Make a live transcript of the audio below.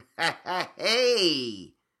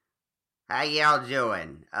Hey, how y'all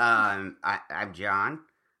doing? I'm John.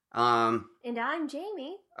 And I'm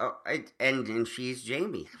Jamie. And she's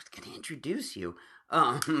Jamie. I was gonna introduce you.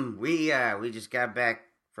 We just got back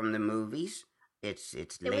from the movies. It's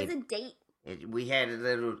It late. was a date. We had a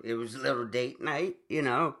little. It was a little date night.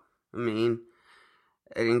 I mean,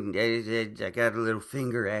 I got a little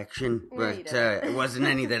finger action, No, but you didn't. it wasn't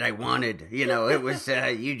any that I wanted. It was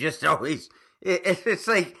you just always. It's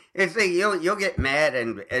like you'll get mad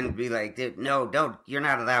and be like, no, don't. You're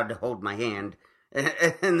not allowed to hold my hand.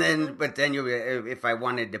 And then, but then if I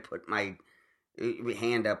wanted to put my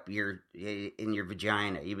hand up in your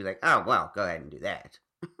vagina, you'd be like, oh well, go ahead and do that.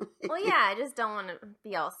 Well, yeah, I just don't want to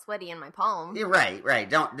be all sweaty in my palm. You're right.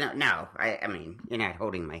 Don't no. I mean, you're not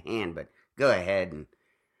holding my hand, but go ahead and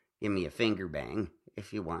give me a finger bang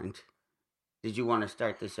if you want. Did you want to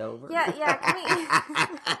start this over? Yeah. Can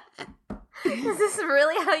we? Is this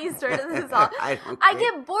really how you started this off? I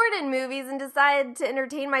get bored in movies and decide to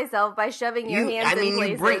entertain myself by shoving your hands in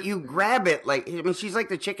places. You grab it she's like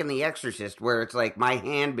the chick in The Exorcist, where it's like my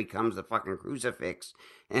hand becomes the fucking crucifix,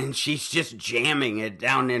 and she's just jamming it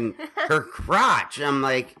down in her crotch. I'm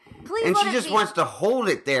like, Please and let she it just be. wants to hold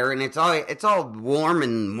it there, and it's all warm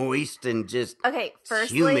and moist and just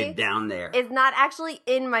Firstly, humid down there. It's not actually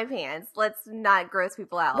in my pants. Let's not gross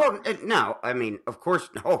people out. Well, no, I mean, of course,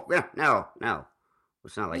 no.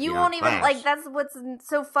 It's not like you won't even class. that's what's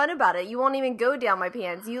so fun about it. You won't even go down my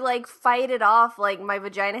pants. You fight it off like my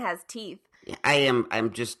vagina has teeth. Yeah,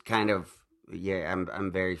 I'm just kind of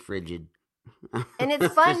I'm very frigid. And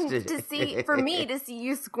it's fun for me to see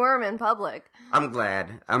you squirm in public. I'm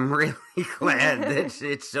glad. I'm really glad that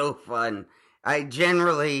it's so fun. I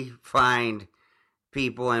generally find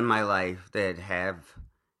people in my life that have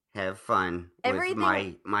fun with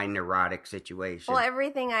my neurotic situation. Well,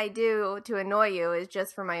 everything I do to annoy you is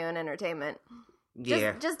just for my own entertainment.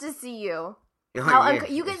 Just to see you.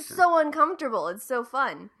 You get so uncomfortable. It's so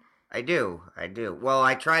fun. I do. Well,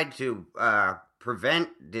 I tried to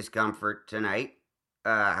prevent discomfort tonight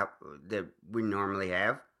that we normally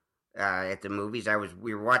have at the movies.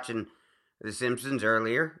 We were watching The Simpsons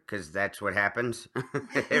earlier because that's what happens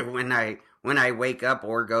when I wake up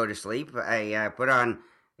or go to sleep. I put on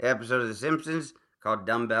an episode of The Simpsons called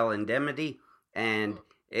Dumbbell Indemnity, and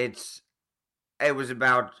it was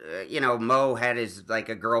about Mo had his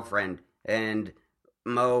a girlfriend, and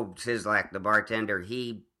Mo Sislak, the bartender,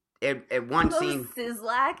 at one scene,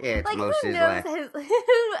 Sislak? Yeah, it's Mo who Sislak. knows who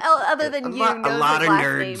other than knows his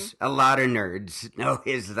last name? A lot of nerds know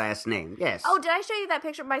his last name. Yes. Oh, did I show you that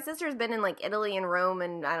picture? My sister's been in Italy and Rome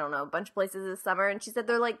and I don't know, a bunch of places this summer, and she said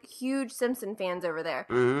they're huge Simpson fans over there.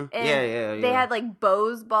 Mm-hmm. And yeah. They had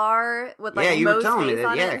Bo's Bar with you were Mo's telling me face that.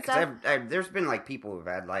 on Yeah, it and stuff. because there's been people who've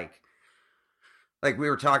had like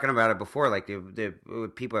we were talking about it before, the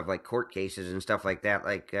people have court cases and stuff like that,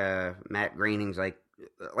 Matt Groening's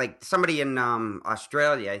somebody in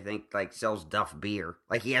Australia, I think, sells Duff beer.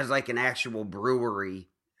 He has an actual brewery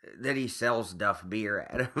that he sells Duff beer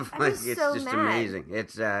out of. It's so just mad. amazing.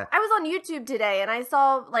 It's I was on YouTube today and I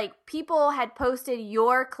saw people had posted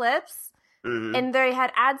your clips and they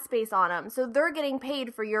had ad space on them, so they're getting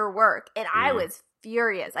paid for your work, and I was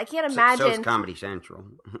furious. I can't imagine. So it's Comedy Central.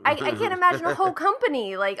 I can't imagine a whole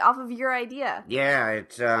company off of your idea. Yeah,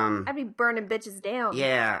 it's I'd be burning bitches down.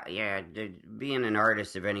 Yeah. Being an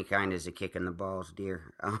artist of any kind is a kick in the balls,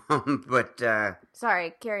 dear. But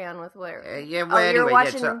sorry, carry on with what? Yeah. Well, anyway, you're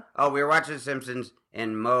watching. We were watching The Simpsons,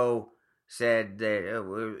 and Mo said that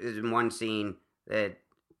in one scene that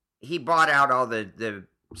he bought out all the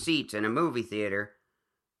seats in a movie theater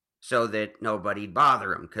so that nobody'd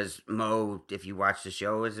bother him, because Mo, if you watch the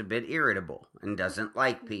show, is a bit irritable and doesn't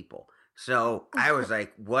like people. So I was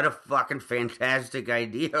like, what a fucking fantastic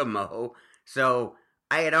idea, Mo. So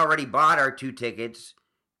I had already bought our 2 tickets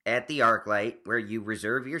at the ArcLight, where you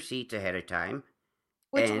reserve your seats ahead of time.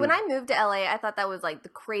 Which, when I moved to LA, I thought that was the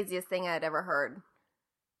craziest thing I'd ever heard.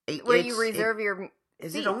 Where you reserve your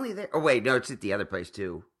Is seats. it only there? Oh, wait, no, it's at the other place,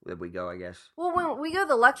 too, that we go, I guess. Well, when we go to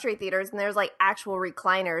the luxury theaters and there's actual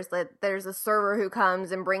recliners, that there's a server who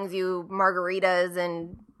comes and brings you margaritas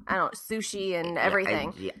and I don't know, sushi and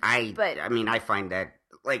everything. I find that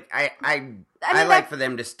I like for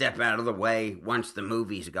them to step out of the way once the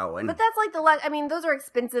movie's going. But that's those are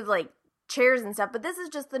expensive chairs and stuff, but this is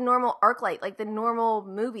just the normal ArcLight, the normal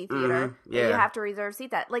movie theater that you have to reserve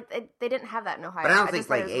seats at. They didn't have that in Ohio. But I don't think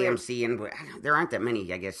AMC and there aren't that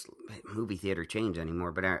many, I guess, movie theater chains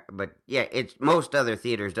anymore. But yeah, it's most other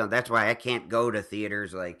theaters don't. That's why I can't go to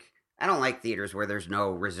theaters I don't like theaters where there's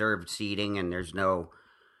no reserved seating and there's no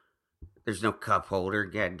There's no cup holder.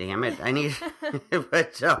 God damn it! I need,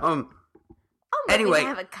 but anyway,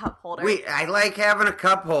 have a cup holder. I like having a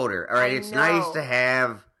cup holder. All right, it's nice to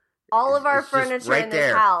have. All of our furniture in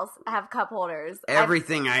this house have cup holders.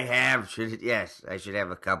 Everything I have I should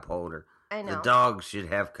have a cup holder. I know. The dogs should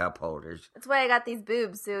have cup holders. That's why I got these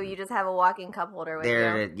boobs, so you just have a walking cup holder with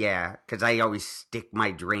you. Yeah, because I always stick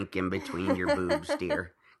my drink in between your boobs,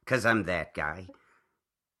 dear. Because I'm that guy.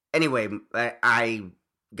 Anyway, I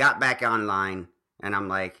got back online, and I'm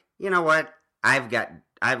like, you know what? I've got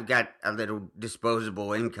a little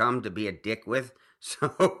disposable income to be a dick with,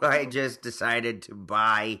 so I just decided to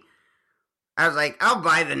buy. I was like, I'll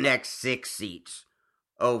buy the next 6 seats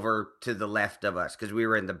over to the left of us, because we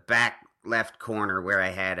were in the back left corner where I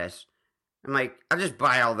had us. I'm like, I'll just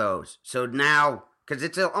buy all those. So now, because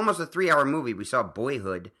it's almost a 3-hour movie, we saw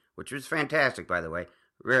Boyhood, which was fantastic, by the way.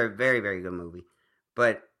 Very, very, very good movie.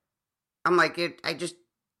 But I'm like,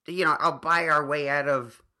 I'll buy our way out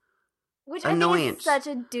of annoyance. I think is such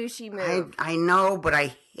a douchey move. I know, but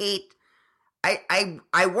I hate. I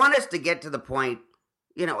want us to get to the point,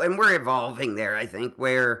 and we're evolving there, I think,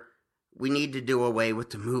 where we need to do away with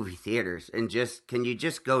the movie theaters and can you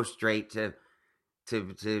just go straight to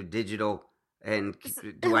digital? And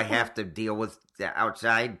do I have to deal with the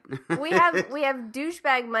outside? we have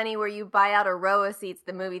douchebag money where you buy out a row of seats at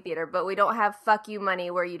the movie theater, but we don't have fuck you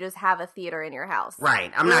money where you just have a theater in your house.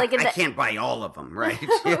 Right. I can't buy all of them, right?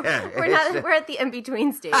 Yeah. We're at the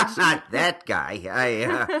in-between stage. I'm not that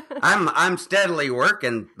guy. I'm steadily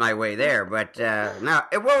working my way there, but no,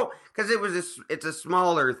 it will, because it's a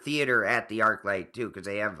smaller theater at the ArcLight too, because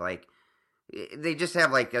they just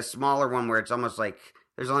have like a smaller one where it's almost like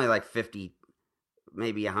there's only like 50,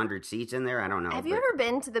 maybe 100 seats in there. I don't know. Have you ever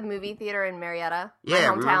been to the movie theater in Marietta?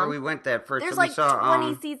 Yeah, remember we went that first. There's like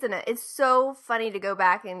 20 seats in it. It's so funny to go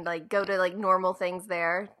back and go to normal things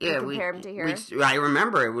there. Yeah, and compare them to here. I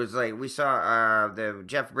remember it was like we saw the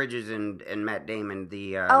Jeff Bridges and Matt Damon.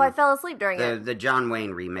 I fell asleep during it. The John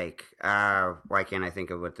Wayne remake. Why can't I think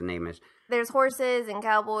of what the name is? There's horses and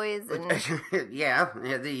cowboys and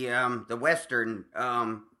the Western.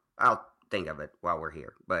 I'll think of it while we're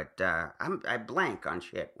here, but I blank on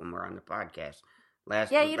shit when we're on the podcast.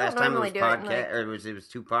 Last time it was it was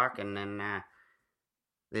Tupac, and then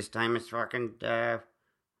this time it's fucking it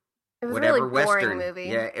was whatever a really boring Western movie.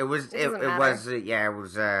 Yeah, it was. It was.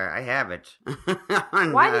 I have it.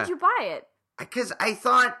 Why did you buy it? Because I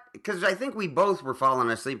think we both were falling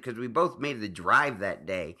asleep because we both made the drive that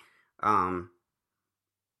day.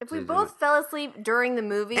 If we both fell asleep during the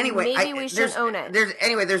movie, maybe we should own it.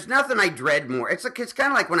 There's nothing I dread more. It's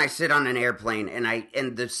kind of like when I sit on an airplane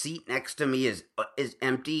and the seat next to me is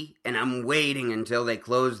empty, and I'm waiting until they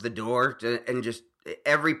close the door and just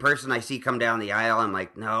every person I see come down the aisle, I'm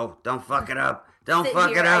like, no, don't fuck it up, don't fuck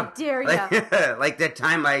it up. I dare you. Like that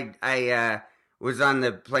time I was on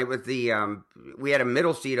the plane with we had a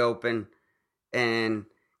middle seat open, and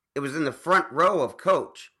it was in the front row of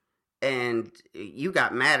coach. And you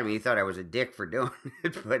got mad at me. You thought I was a dick for doing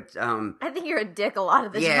it, but I think you're a dick a lot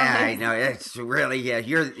of the time. Yeah, I know. It's really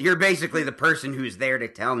You're basically the person who's there to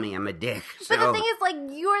tell me I'm a dick. But the thing is,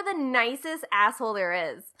 you're the nicest asshole there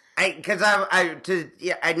is.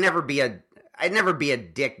 I'd never be a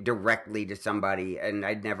dick directly to somebody, and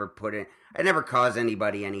I'd never cause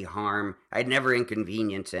anybody any harm. I'd never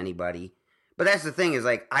inconvenience anybody. But that's the thing is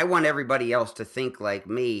I want everybody else to think like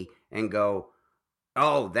me and go,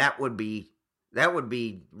 oh, that would be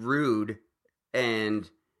rude and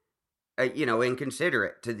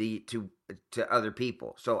inconsiderate to other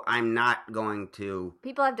people. So I'm not going to.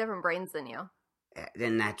 People have different brains than you.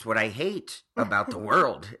 Then that's what I hate about the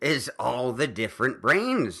world is all the different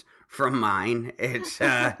brains from mine. It's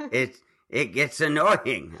it gets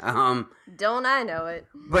annoying. Don't I know it?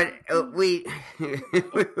 But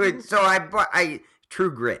so I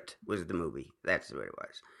True Grit was the movie. That's what it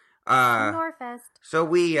was. Norfest. So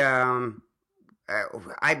we I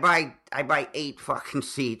buy 8 fucking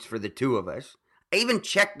seats for the 2 of us. I even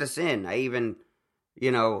checked us in.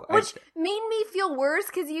 Which made me feel worse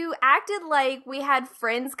because you acted like we had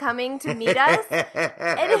friends coming to meet us,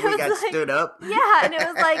 and it we got stood up. Yeah, and it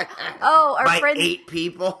was like, oh, our friends, 8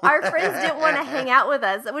 people. Our friends didn't want to hang out with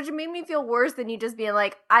us, which made me feel worse than you just being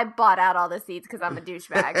like, I bought out all the seats because I'm a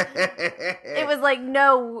douchebag. It was like,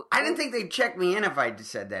 no, I didn't think they'd check me in if I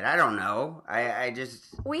said that. I don't know. I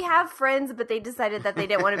just we have friends, but they decided that they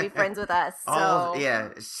didn't want to be friends with us. So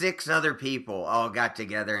 6 other people all got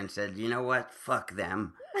together and said, you know what, fuck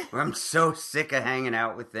them. I'm so sick of hanging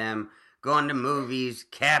out with them, going to movies.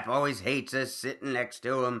 Cap always hates us sitting next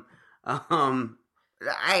to him.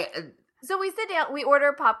 So we sit down, we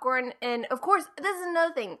order popcorn, and of course, this is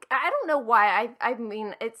another thing. I don't know why. I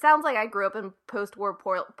mean, it sounds like I grew up in post-war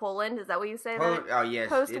Poland. Is that what you say? Oh yes,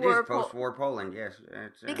 post-war it is post-war Poland. Yes,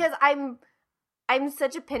 because I'm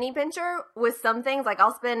such a penny pincher with some things. Like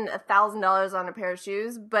I'll spend $1,000 on a pair of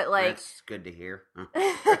shoes, but like that's good to hear.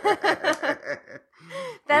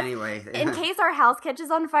 Anyway, in case our house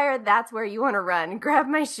catches on fire, that's where you want to run. Grab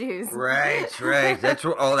my shoes. Right. That's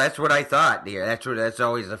what I thought, dear. That's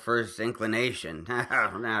always the first inclination.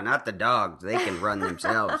 No, not the dogs. They can run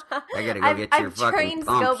themselves. I gotta go get your fucking I've trained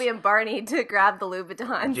pumps. Scobie and Barney to grab the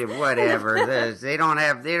Louboutins. Whatever. They don't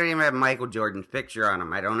even have Michael Jordan's picture on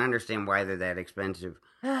them. I don't understand why they're that expensive.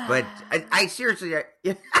 But I seriously, I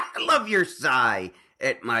love your sigh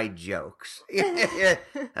at my jokes.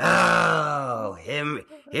 Oh,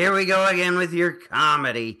 here we go again with your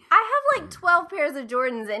comedy. I have like 12 pairs of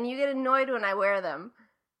Jordans, and you get annoyed when I wear them.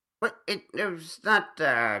 But it's not.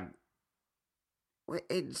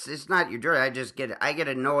 It's not your Jordan. I get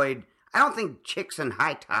annoyed. I don't think chicks in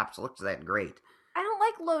high tops looks that great. I don't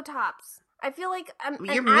like low tops. I feel like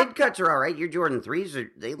your mid cuts are all right. Your Jordan 3s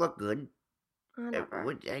they look good.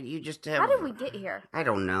 You just have. How did we get here? I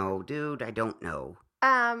don't know, dude. I don't know.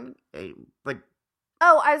 But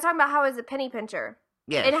I was talking about how I was a penny pincher.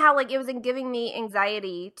 Yes. And how like it was giving me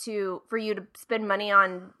anxiety for you to spend money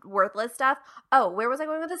on worthless stuff. Oh, where was I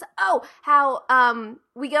going with this? Oh, how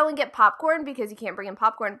we go and get popcorn because you can't bring in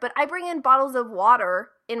popcorn, but I bring in bottles of water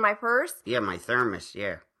in my purse. Yeah, my thermos,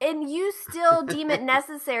 yeah. And you still deem it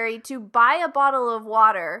necessary to buy a bottle of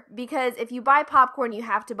water because if you buy popcorn, you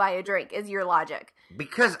have to buy a drink, is your logic.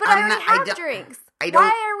 Because I already have drinks.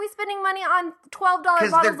 Why are we spending money on $12 bottles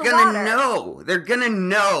of water? Because they're gonna know. They're gonna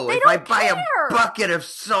know. They if don't I buy care. a bucket of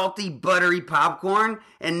salty, buttery popcorn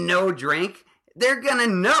and no drink, they're gonna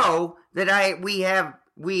know that we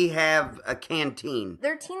have a canteen.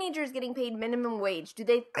 They're teenagers getting paid minimum wage. Do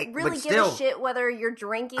they really give a shit whether you're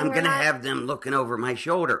drinking or not? I'm gonna have them looking over my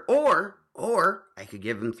shoulder. Or I could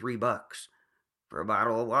give them $3 for a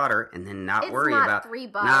bottle of water and then not worry about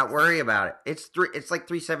 $3. Not worry about it. It's like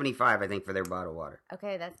 $3.75, I think, for their bottle of water.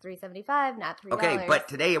 Okay, that's $3.75, not $3. Okay, but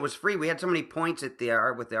today it was free. We had so many points at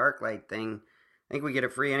the with the ArcLight thing. I think we get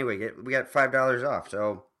it free anyway. We got $5 off.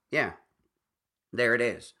 So yeah, there it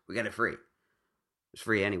is. We got it free. It's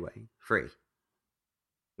free anyway. Free.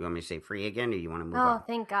 You want me to say free again, or you want to move on? Oh,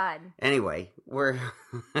 thank God. Anyway,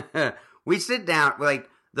 we sit down. Like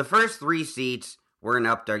the first 3 seats weren't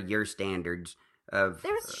up to your standards. There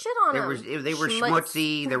was shit on them. They were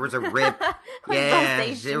schmutzy. There was a rip. Yeah,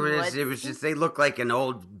 it was just they looked like an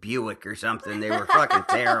old Buick or something. They were fucking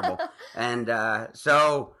terrible. And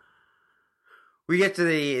so we get to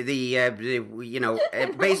the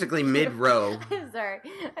basically mid row. I'm sorry,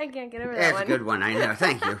 I can't get over that. That's one. a good one. I know.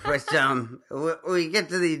 Thank you. But we get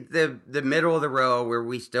to the middle of the row where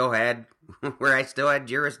I still had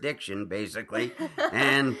jurisdiction, basically,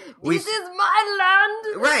 and this is my land.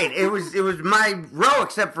 Right, it was my row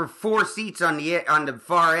except for 4 seats on the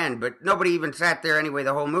far end, but nobody even sat there anyway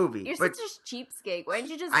the whole movie. You're such a cheapskate. Why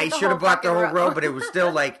didn't you just? I should have bought the whole row, but it was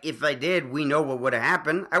still like if I did, we know what would have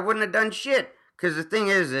happened. I wouldn't have done shit because the thing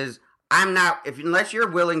is I'm not unless you're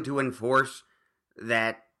willing to enforce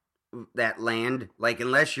that land, like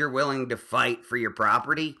unless you're willing to fight for your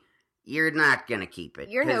property. You're not gonna keep it.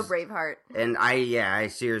 You're no Braveheart. And I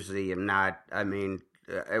seriously am not. I mean,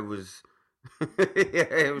 it was,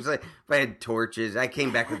 it was like if I had torches. I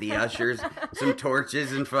came back with the ushers, some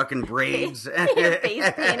torches and fucking braids.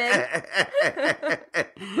 Face painted.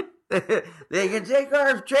 They can take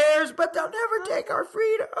our chairs, but they'll never take our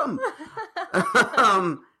freedom.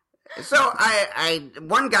 So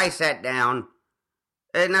one guy sat down,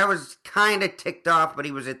 and I was kind of ticked off, but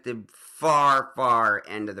he was at the far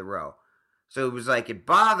end of the row. So it was like it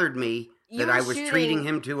bothered me that I was treating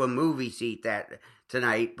him to a movie seat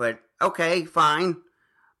tonight, but okay, fine.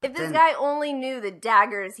 If this guy only knew the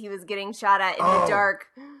daggers he was getting shot at in the dark.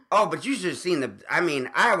 Oh, but you should have seen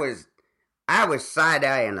I was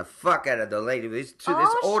side-eyeing the fuck out of the lady. This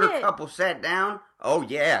older couple sat down. Oh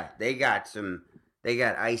yeah, they got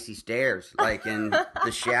icy stares like in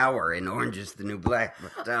the shower in Orange Is the New Black.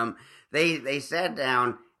 But they sat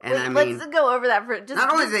down. And let's go over that for just.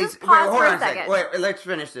 Not only just pause hold for on a second. Wait, let's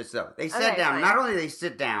finish this though. They sat down. Fine. Not only did they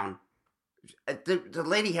sit down, the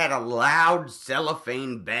lady had a loud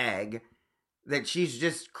cellophane bag that she's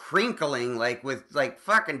just crinkling with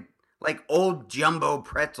fucking old jumbo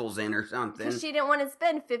pretzels in or something. Because she didn't want to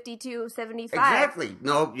spend $52.75. Exactly.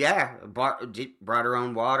 No, yeah. Brought her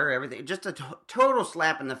own water, everything. Just a total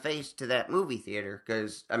slap in the face to that movie theater.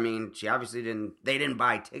 Because she obviously didn't. They didn't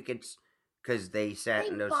buy tickets. Because they sat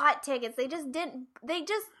in those. They bought tickets. They just didn't.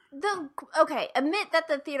 admit that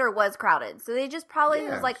the theater was crowded. So they just probably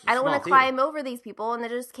was like, I don't want to climb over these people, and they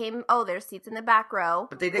just came, there's seats in the back row.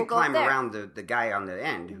 But they did climb around the guy on the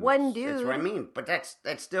end. One dude. That's what I mean. But that's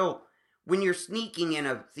still, when you're sneaking in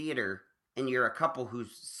a theater and you're a couple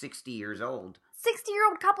who's 60 years old.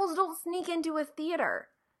 60-year-old couples don't sneak into a theater.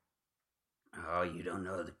 Oh, you don't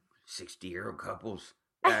know the 60-year-old couples.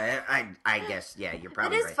 I guess, yeah, you're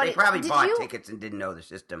probably right. Funny. They probably bought tickets and didn't know the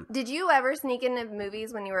system. Did you ever sneak into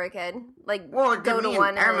movies when you were a kid? Like, go to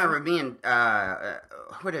one? I remember me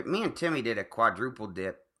and Timmy did a quadruple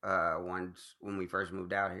dip once when we first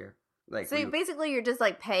moved out here. Like, so basically you're just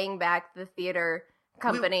like paying back the theater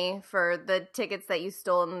company for the tickets that you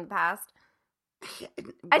stole in the past.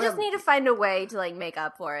 I just need to find a way to like make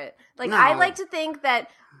up for it. Like, no. I like to think that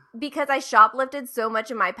because I shoplifted so much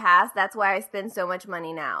in my past, that's why I spend so much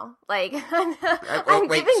money now. Like,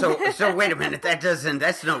 so wait a minute,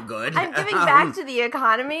 that's no good. I'm giving back to the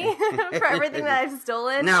economy for everything that I've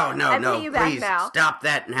stolen. No, please stop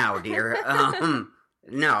that now, dear.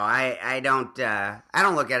 No, I don't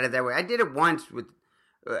look at it that way. I did it once with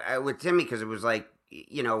Timmy because it was like,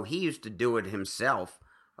 you know, he used to do it himself.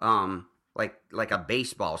 Like a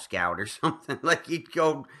baseball scout or something. Like, he'd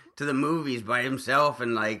go to the movies by himself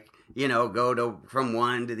and, like, you know, go from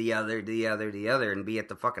one to the other, and be at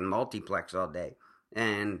the fucking multiplex all day.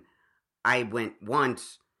 And I went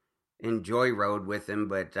once in Joy Road with him,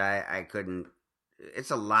 but I couldn't.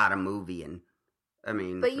 It's a lot of movieing. I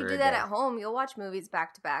mean, but you do that at home. You'll watch movies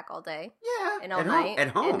back to back all day. Yeah, and all night. At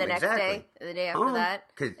home, and the next day, and the day after that,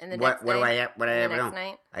 and the next what do I have at home?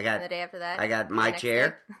 Night, I got and the day after that. I got my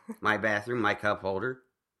chair, my bathroom, my cup holder,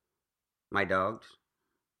 my dogs,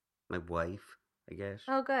 my wife. I guess.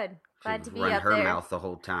 Oh, good. Glad to be run up her there. Mouth the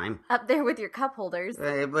whole time. Up there with your cup holders.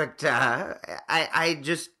 But I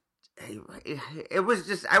just, it was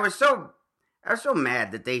just, I was so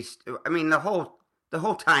mad that they. I mean, the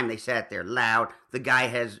whole time they sat there loud. The guy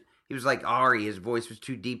he was like Ari. His voice was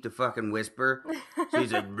too deep to fucking whisper. So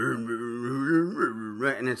he's like,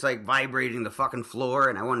 and it's like vibrating the fucking floor.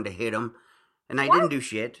 And I wanted to hit him, and I didn't do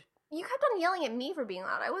shit. You kept on yelling at me for being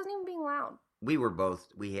loud. I wasn't even being loud. We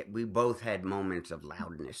both had moments of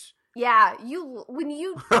loudness. Yeah, okay.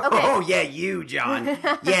 Oh, yeah, you, John.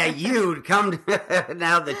 Yeah, you.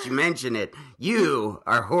 Now that you mention it, you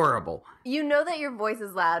are horrible. You know that your voice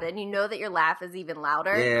is loud, and you know that your laugh is even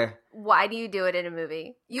louder. Yeah. Why do you do it in a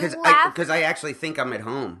movie? You laugh? Because I actually think I'm at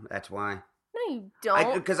home. That's why. No, you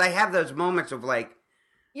don't. Because I have those moments of like...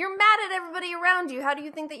 You're mad at everybody around you. How do you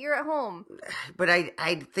think that you're at home? But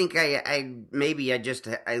I think maybe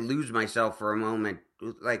I lose myself for a moment,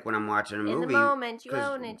 like when I'm watching a movie. In the moment, you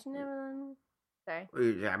own it. Sorry.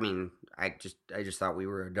 I mean, I just thought we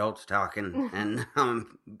were adults talking, and but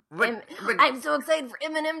I'm so excited for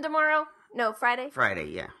Eminem tomorrow. No, Friday.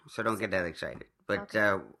 Friday, yeah. So don't get that excited. But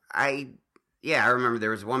okay. I remember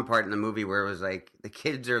there was one part in the movie where it was like the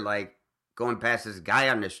kids are like going past this guy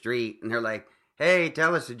on the street, and they're like, "Hey,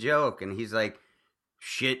 tell us a joke," and he's like,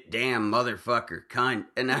 "Shit, damn, motherfucker, cunt,"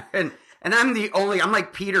 and I'm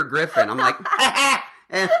like Peter Griffin. I'm like,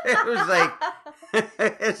 and it was like,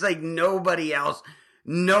 it's like nobody else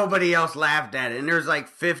laughed at it, and there's like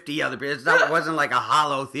 50 other people. It wasn't like a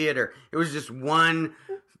hollow theater. It was just one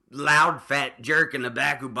loud fat jerk in the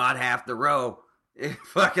back who bought half the row,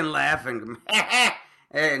 fucking laughing,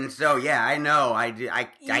 and so yeah, I know, I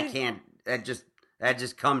can't. That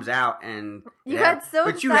just comes out, and you got so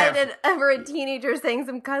excited over a teenager saying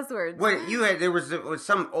some cuss words. There was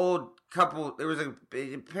some old couple. There was a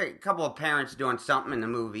couple of parents doing something in the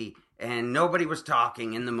movie, and nobody was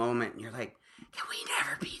talking in the moment. And you're like, "Can we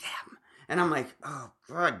never be them?" And I'm like, "Oh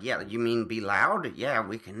God, yeah. You mean be loud? Yeah,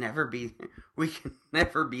 we can never be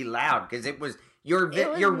loud because it was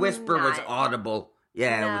your whisper was audible."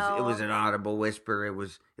 Yeah, no. It was an audible whisper. It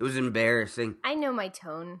was embarrassing. I know my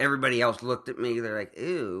tone. Everybody else looked at me. They're like,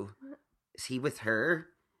 "Ew, is he with her?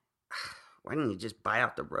 Why didn't you just buy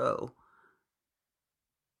out the row?"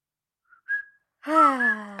 All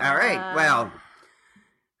right, well,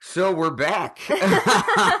 so we're back.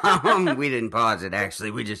 We didn't pause it,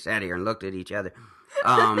 actually. We just sat here and looked at each other.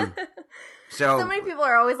 So many people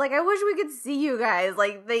are always like, I wish we could see you guys.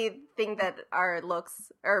 Like, they think that our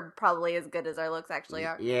looks are probably as good as our looks actually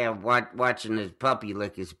are. Yeah, watching his puppy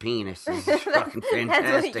lick his penis is fucking fantastic.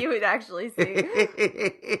 That's what you would actually see.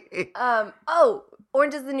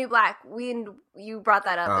 Orange is the New Black. You brought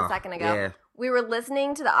that up a second ago. Yeah. We were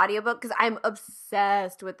listening to the audiobook because I'm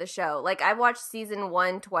obsessed with the show. Like, I watched season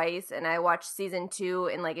 1 twice, and I watched season 2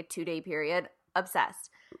 in like a 2-day period. Obsessed.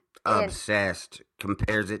 Obsessed.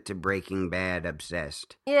 Compares it to Breaking Bad.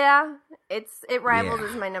 Obsessed. Yeah, it rivals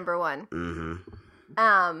as my number one. Mm-hmm.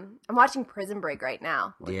 I'm watching Prison Break right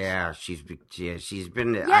now. Yeah, she's been.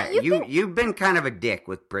 Yeah, you've been kind of a dick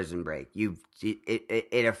with Prison Break.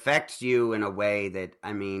 It affects you in a way that,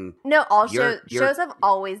 I mean, no, all shows have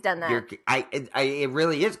always done that. It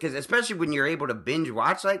really is, because especially when you're able to binge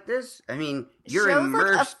watch like this. I mean, you're shows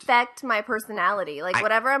immersed. Like affect my personality. Like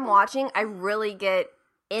whatever I'm watching, I really get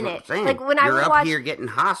in it. Saying, like when you're I would up watch here getting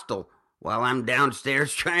hostile while I'm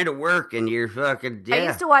downstairs trying to work, and you're fucking. Yeah. I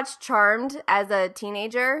used to watch Charmed as a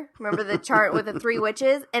teenager. Remember the chart with the 3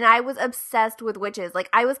 witches? And I was obsessed with witches. Like,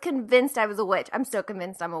 I was convinced I was a witch. I'm still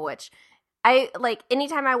convinced I'm a witch.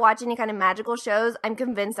 Anytime I watch any kind of magical shows, I'm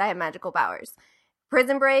convinced I have magical powers.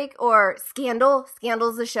 Prison Break or Scandal.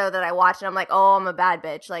 Scandal's the show that I watch, and I'm like, oh, I'm a bad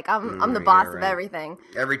bitch. Like, I'm the boss of everything.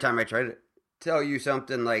 Every time I try to tell you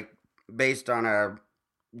something, like, based on a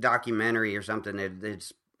documentary or something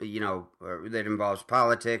that's, that involves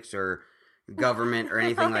politics or government or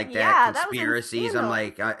anything like that, conspiracies. I'm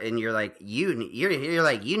like, and you're like, you're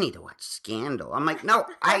like, you need to watch Scandal. I'm like, no,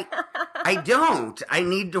 I don't. I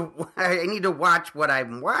need to watch what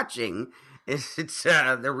I'm watching. It's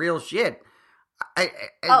the real shit.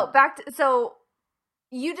 So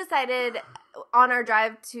you decided on our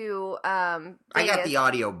drive to Vegas. I got the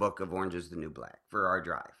audiobook of Orange is the New Black for our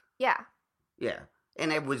drive. Yeah,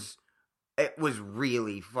 and it was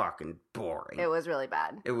really fucking boring. It was really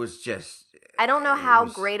bad. It was just... I don't know how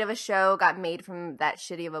great of a show got made from that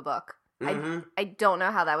shitty of a book. Mm-hmm. I don't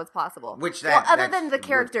know how that was possible. Other than the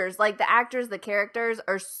characters, like the actors, the characters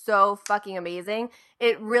are so fucking amazing.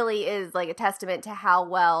 It really is like a testament to how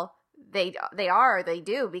well they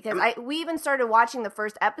do. Because we even started watching the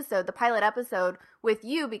first episode, the pilot episode, with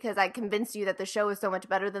you because I convinced you that the show is so much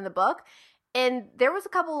better than the book. And there was a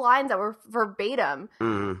couple lines that were verbatim,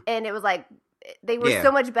 and it was like they were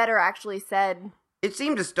so much better actually said. It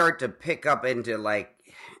seemed to start to pick up into, like,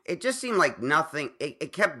 it just seemed like nothing.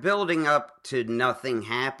 It kept building up to nothing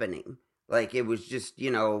happening. Like, it was just,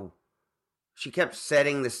 she kept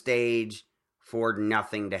setting the stage for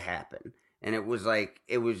nothing to happen, and it was like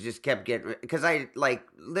just kept getting, because I, like,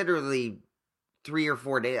 literally 3 or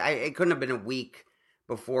 4 days. It couldn't have been a week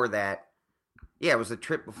before that. Yeah, it was the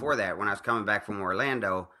trip before that when I was coming back from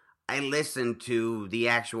Orlando. I listened to the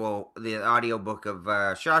audiobook of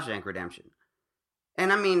Shawshank Redemption.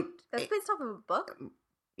 And I mean... That's based off of a book?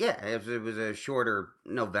 Yeah, it was a shorter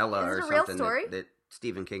novella or something. Is it a real story? That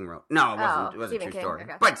Stephen King wrote. No, it wasn't a true story.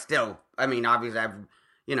 Okay. But still, I mean, obviously I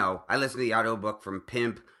listened to the audiobook from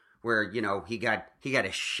Pimp where, he got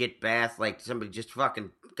a shit bath. Like, somebody just fucking...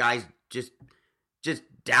 Guys just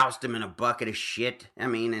doused him in a bucket of shit. I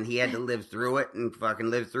mean, and he had to live through it and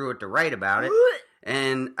fucking live through it to write about it.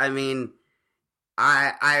 And I mean,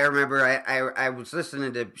 I remember I was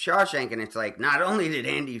listening to Shawshank, and it's like, not only did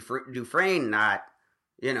Andy Dufresne not,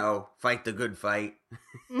 fight the good fight,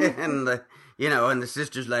 and the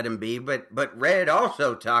sisters let him be, but Red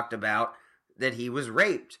also talked about that he was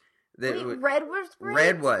raped. Red was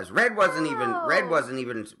raped? Red wasn't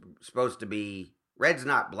even supposed to be. Red's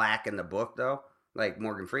not black in the book though. Like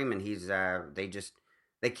Morgan Freeman, he's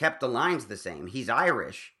they kept the lines the same. He's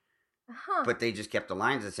Irish, but they just kept the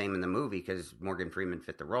lines the same in the movie because Morgan Freeman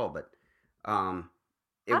fit the role. But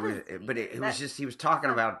it was just, he was talking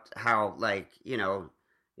about how, like,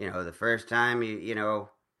 the first time you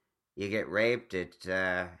get raped,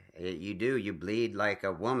 you bleed like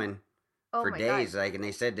a woman for days. God. Like, and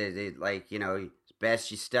they said that it's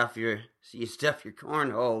best you stuff your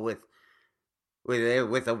cornhole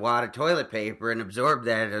with a wad of toilet paper and absorb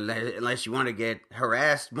that unless you want to get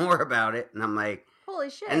harassed more about it. And I'm like, holy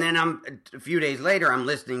shit. And then a few days later, I'm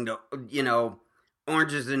listening to,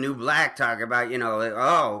 Orange is the New Black talk about,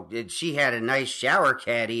 she had a nice shower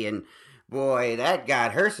caddy and boy, that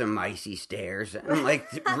got her some icy stares. And I'm like,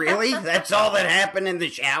 really? That's all that happened in the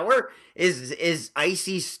shower? Is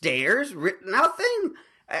icy stares? Nothing?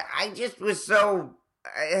 I just was so...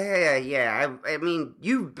 I mean,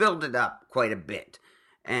 you've built it up quite a bit,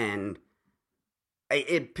 and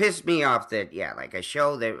it pissed me off that, like a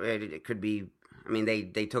show that it could be, I mean,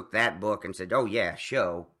 they took that book and said, oh yeah,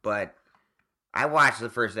 show, but I watched the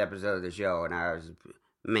first episode of the show, and I was,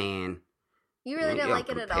 man. You really didn't like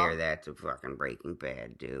it at all? Compare that to fucking Breaking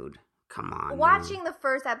Bad, dude. Come on. Watching the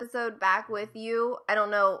first episode back with you, I don't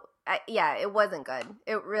know, it wasn't good.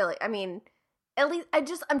 It really, I mean... At least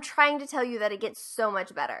I'm trying to tell you that it gets so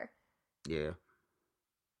much better. Yeah.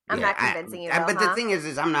 I'm not convincing you though, but the thing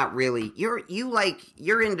is I'm not really, you're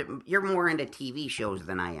more into TV shows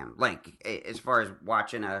than I am. Like, as far as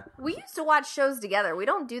watching we used to watch shows together. We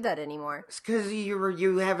don't do that anymore. It's because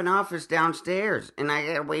you have an office downstairs, and I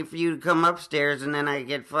gotta wait for you to come upstairs, and then I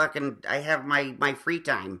have my free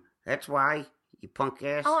time. That's why. you punk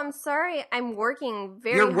ass. Oh, I'm sorry. I'm working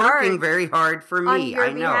very You're hard. working very hard for me. On your I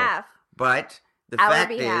know. behalf. But the Our fact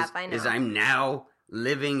behalf, I know. is I'm now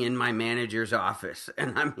living in my manager's office.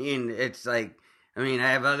 And I mean, it's like, I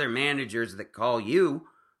have other managers that call you,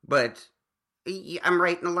 but I'm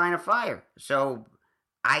right in the line of fire. So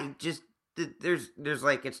I just, there's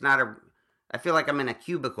like, it's not a, I feel like I'm in a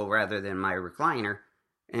cubicle rather than my recliner.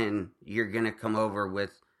 And you're going to come over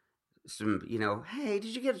with some, hey,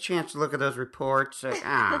 did you get a chance to look at those reports?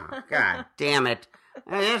 Oh, God damn it.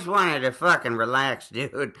 I just wanted to fucking relax,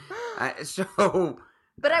 dude.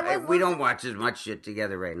 But we don't watch as much shit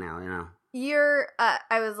together right now,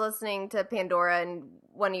 I was listening to Pandora and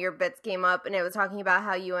one of your bits came up and it was talking about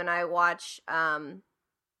how you and I watch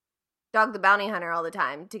Dog the Bounty Hunter all the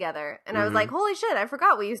time together. And I was like, holy shit, I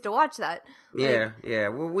forgot we used to watch that. Yeah, yeah.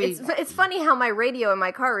 Well, it's funny how my radio in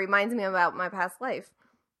my car reminds me about my past life.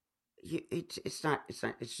 It's not,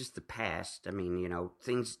 it's just the past. I mean,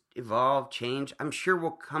 things evolve, change. I'm sure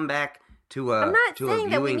we'll come back to I'm not saying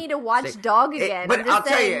that we need to watch Dog again. But I'll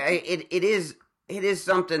tell you, it is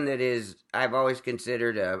something that is, I've always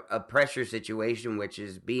considered a pressure situation, which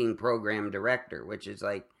is being program director, which is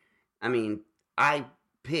like, I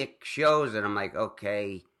pick shows and I'm like,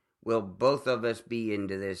 okay, will both of us be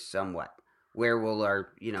into this somewhat? Where will our,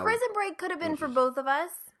 Prison Break could have been for both of us.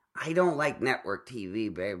 I don't like network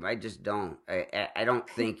TV, babe. I just don't. I don't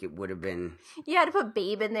think it would have been. You had to put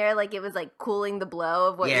Babe in there, like it was like cooling the blow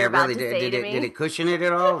of what you're about to say to me. Did it cushion it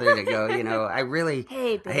at all? Did it go? I really.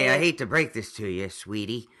 Hey, babe. I hate to break this to you,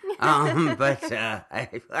 sweetie. But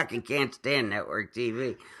I fucking can't stand network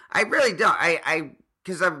TV. I really don't.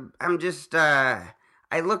 Because I'm just. I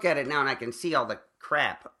look at it now and I can see all the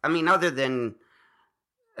crap. Other than.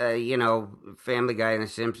 Family Guy and The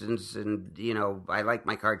Simpsons, and, I like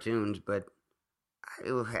my cartoons, but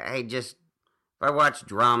if I watch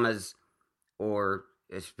dramas, or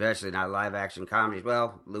especially not live action comedies,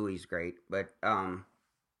 well, Louie's great, but,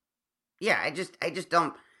 yeah, I just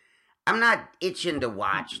don't, I'm not itching to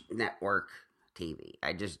watch network TV.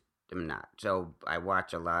 I just am not. So I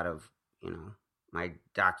watch a lot of, my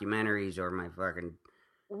documentaries or my fucking...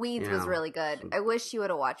 Weeds was really good. I wish you would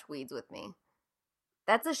have watched Weeds with me.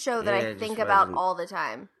 That's a show that I think about all the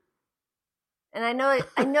time. And I know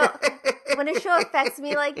when a show affects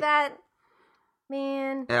me like that,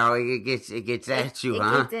 man. Oh, it gets at you,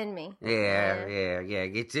 huh? It gets in me. Yeah.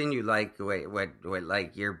 It gets in you like what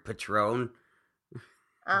like your Patron.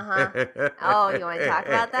 Oh, you want to talk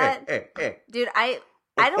about that? Dude, I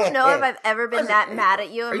don't know if I've ever been that mad at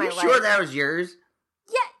you in my life. Are you sure that was yours?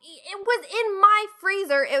 Yeah, it was in my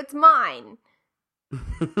freezer. It's mine.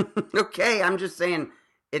 Okay, I'm just saying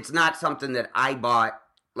it's not something that I bought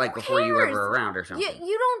before you were ever around or something.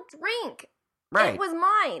 You don't drink. Right. It was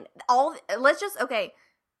mine. All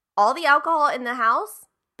the alcohol in the house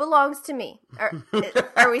belongs to me.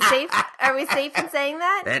 Are we safe? Are we safe in saying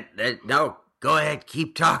that? No. Go ahead,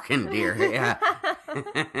 keep talking, dear. Yeah.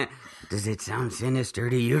 Does it sound sinister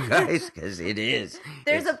to you guys? Because it is.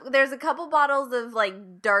 There's a couple bottles of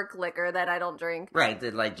dark liquor that I don't drink. Right,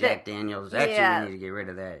 that Jack Daniels. Actually, we need to get rid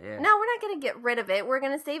of that. Yeah. No, we're not gonna get rid of it. We're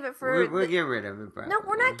gonna save it for. We'll get rid of it. Probably. No,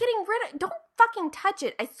 we're not getting rid of it. Don't fucking touch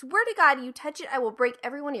it. I swear to God, you touch it, I will break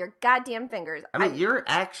every one of your goddamn fingers. You're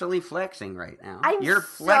actually flexing right now. You're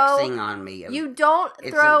flexing on me. You don't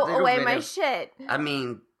throw away my shit.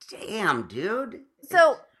 Damn, dude.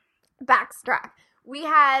 So, backstrack. We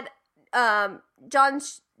had John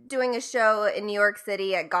doing a show in New York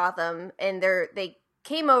City at Gotham, and they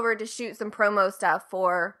came over to shoot some promo stuff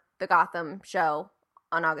for the Gotham show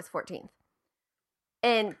on August 14th.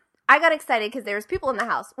 And I got excited because there was people in the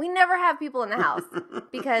house. We never have people in the house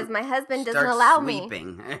because my husband doesn't allow me.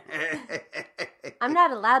 I'm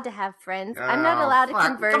not allowed to have friends. I'm not allowed to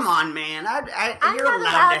converse. Come on, man. You're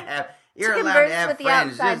allowed to have... You're allowed to have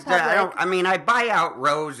friends. I buy out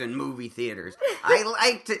rows in movie theaters.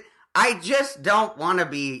 I just don't want to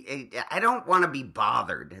be. I don't want to be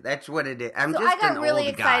bothered. That's what it is. I got really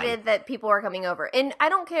excited that people are coming over, and I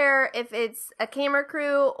don't care if it's a camera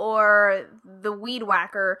crew or the weed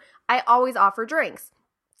whacker. I always offer drinks.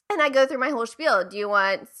 And I go through my whole spiel. Do you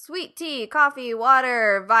want sweet tea, coffee,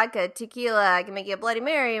 water, vodka, tequila? I can make you a Bloody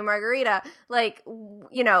Mary, a margarita.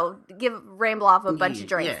 Ramble off a bunch of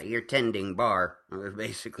drinks. Yeah, your tending bar,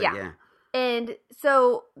 basically, yeah. And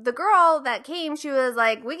so the girl that came, she was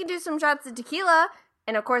like, we can do some shots of tequila.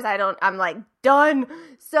 And of course I'm like, done.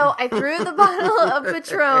 So I threw the bottle of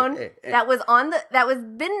Patron that was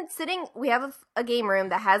been sitting. We have a game room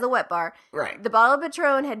that has a wet bar. Right. The bottle of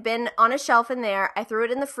Patron had been on a shelf in there. I threw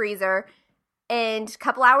it in the freezer. And a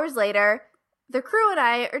couple hours later, the crew and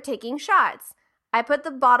I are taking shots. I put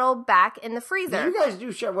the bottle back in the Did freezer. you guys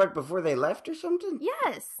do what before they left or something?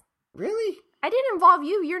 Yes. Really? I didn't involve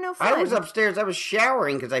you. You're no fun. I was upstairs. I was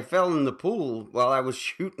showering because I fell in the pool while I was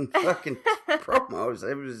shooting fucking promos.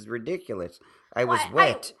 It was ridiculous. I was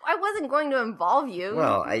wet. I wasn't going to involve you.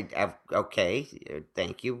 Well, okay.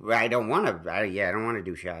 Thank you. I don't want to. I don't want to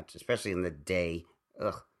do shots, especially in the day.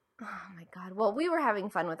 Ugh. Oh my god. Well, we were having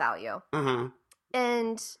fun without you.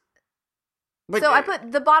 And But, so I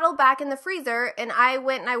put the bottle back in the freezer, and I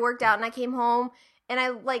went and I worked out, and I came home, and I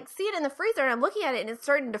like see it in the freezer, and I'm looking at it, and it's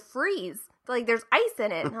starting to freeze. Like there's ice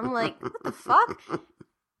in it, and I'm like, what the fuck?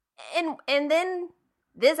 And then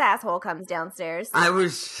this asshole comes downstairs. I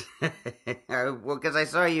was well because I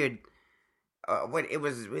saw you. What it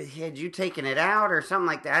was? Had you taken it out or something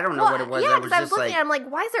like that? I don't know what it was. Yeah, because I was looking like, at it, I'm like,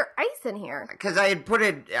 why is there ice in here? Because I had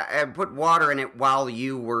put water in it while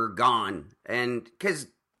you were gone, and because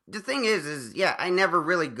the thing is I never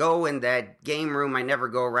really go in that game room. I never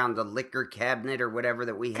go around the liquor cabinet or whatever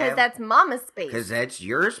that we have. Because that's Mama's space. Because that's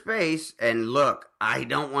your space. And look, I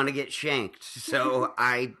don't want to get shanked, so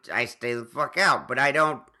I stay the fuck out. But I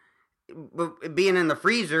don't. Being in the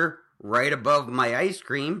freezer right above my ice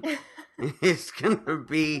cream, it's gonna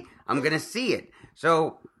be. I'm gonna see it.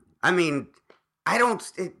 So I mean, I don't.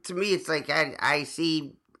 To me, it's like I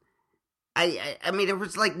see. I mean, there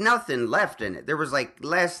was like nothing left in it. There was like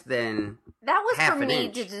less than that was half for an me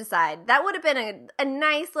inch. to decide. That would have been a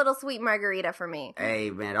nice little sweet margarita for me. Hey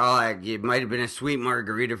man, it might have been a sweet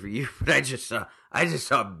margarita for you, but I just saw a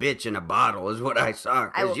bitch in a bottle is what I saw.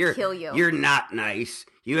 I will kill you. You're not nice.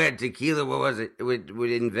 You had tequila. What was it?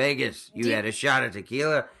 In Vegas, you had a shot of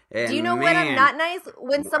tequila. And do you know when I'm not nice?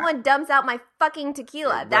 When someone dumps out my fucking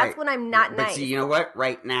tequila. That's when I'm not nice. But see, you know what?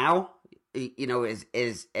 Right now, you know, as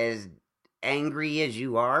angry as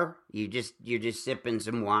you are, you're just sipping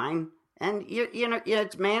some wine, and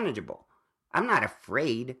it's manageable. I'm not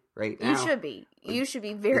afraid right now. You should be. You should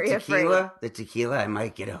be very afraid. The tequila, I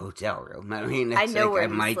might get a hotel room. I mean, I know where I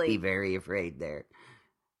might sleep. be very afraid there.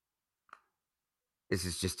 This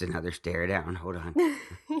is just another stare down. Hold on.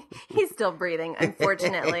 He's still breathing,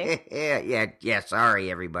 unfortunately. yeah. Sorry,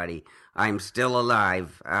 everybody. I'm still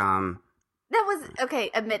alive. That was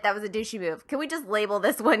okay. Admit that was a douchey move. Can we just label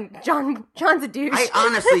this one John's a douche? I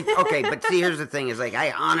honestly but see, here's the thing: is like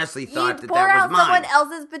I honestly thought that pour was out mine. someone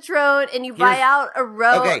else's Patron and you buy out a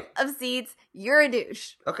row of seats. You're a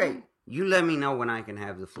douche. Okay, you let me know when I can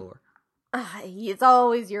have the floor. It's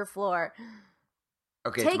always your floor.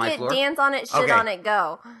 Okay, take it's my it, floor? dance on it, shit on it,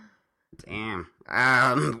 go. Damn.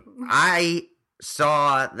 I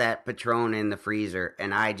saw that Patron in the freezer,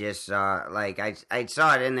 and I just saw I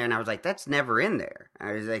saw it in there, and I was like, that's never in there.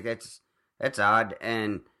 I was like, that's odd,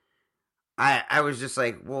 and I was just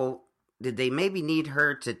like, well, did they maybe need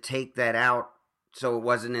her to take that out so it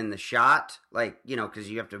wasn't in the shot? Like, you know, because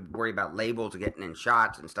you have to worry about labels getting in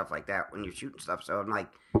shots and stuff like that when you're shooting stuff. So I'm like,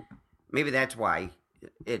 maybe that's why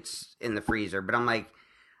it's in the freezer. But I'm like,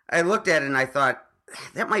 I looked at it and I thought,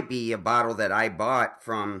 that might be a bottle that I bought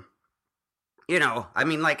from, you know, I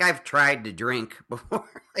mean, like I've tried to drink before.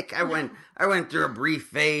 Like I went through a brief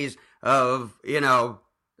phase of, you know,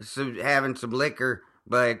 having some liquor,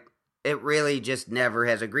 but it really just never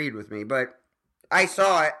has agreed with me. But I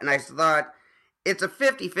saw it and I thought, it's a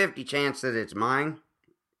 50-50 chance that it's mine.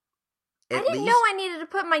 I didn't know I needed to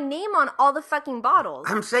put my name on all the fucking bottles.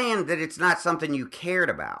 I'm saying that it's not something you cared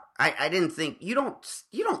about. I didn't think you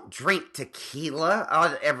don't drink tequila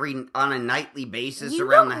on a nightly basis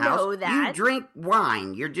around the house. Know that. You drink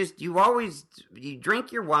wine. You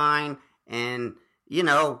drink your wine and you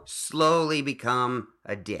know slowly become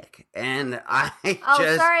a dick. And sorry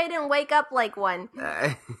I didn't wake up like one.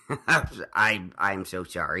 I'm so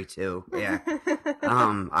sorry too. Yeah.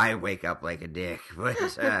 I wake up like a dick,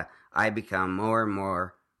 but I become more and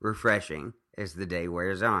more refreshing as the day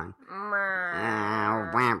wears on.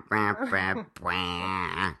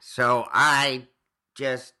 So I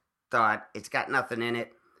just thought it's got nothing in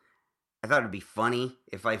it. I thought it'd be funny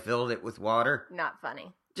if I filled it with water. Not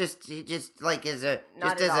funny. Just like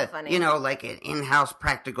funny. You know, like an in-house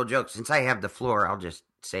practical joke. Since I have the floor, I'll just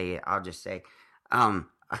say,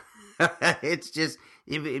 it's just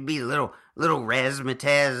it'd be a little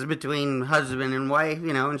razzmatazz between husband and wife,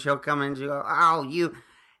 you know, and she'll come in and she'll go, "Oh,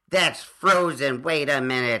 that's frozen. Wait a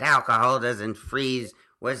minute, alcohol doesn't freeze.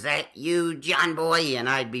 Was that you, John boy?" And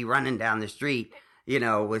I'd be running down the street, you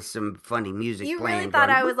know, with some funny music playing. You really thought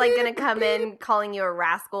I was like gonna come in calling you a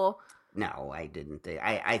rascal? No, I didn't.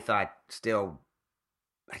 I thought still,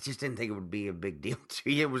 I just didn't think it would be a big deal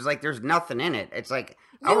to you. It was like there's nothing in it. It's like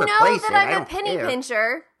You I'll know replace that it. I I'm a don't penny care.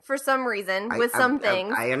 pincher for some reason with some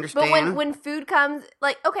things. I understand. But when food comes,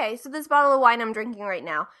 like, okay, so this bottle of wine I'm drinking right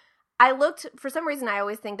now, I looked, for some reason I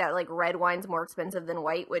always think that like red wine's more expensive than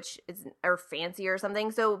white, which is, or fancy or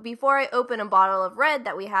something. So before I open a bottle of red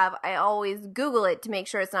that we have, I always Google it to make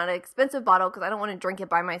sure it's not an expensive bottle because I don't want to drink it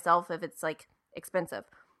by myself if it's like expensive.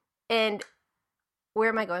 And where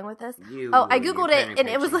am I going with this? I Googled it and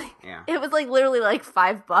it was like, it was like literally like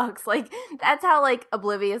 $5. Like that's how like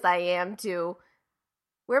oblivious I am to.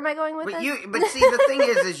 Where am I going with this? But see, the thing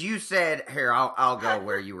is you said here. I'll go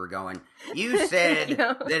where you were going. You said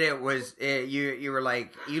that it was you were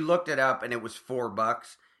like you looked it up and it was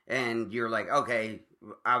 $4, and you're like, okay,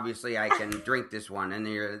 obviously I can drink this one, and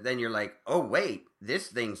then you're like, oh wait, this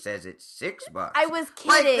thing says it's $6. I was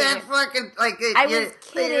kidding. Like that fucking like I was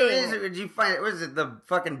kidding. Did you find it? Was it the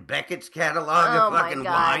fucking Beckett's catalog of fucking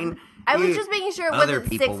wine? I was just making sure it wasn't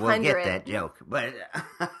 600. Other people will get that joke, but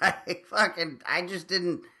I just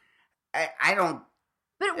didn't. I don't.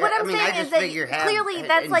 But what I'm saying is that clearly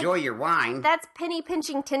that's enjoy like your wine. That's penny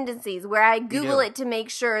pinching tendencies where I Google it to make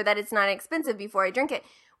sure that it's not expensive before I drink it.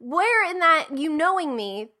 Where in that you knowing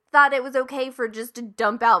me thought it was okay for just to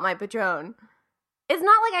dump out my Patron? It's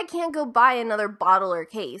not like I can't go buy another bottle or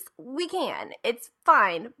case. We can. It's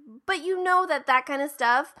fine. But you know that kind of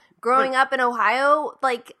stuff, growing up in Ohio,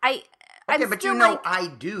 like, I'm but still you know like, I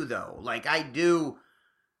do, though. Like, I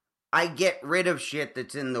get rid of shit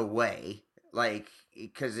that's in the way. Like,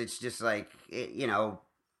 because it's just like,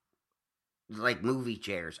 like movie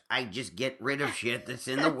chairs. I just get rid of shit that's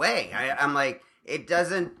in the way. I'm like, it's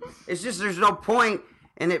just, there's no point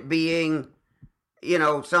in it being...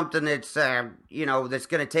 something that's, that's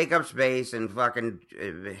going to take up space and fucking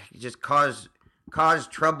just cause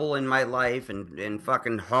trouble in my life and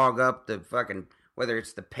fucking hog up the fucking, whether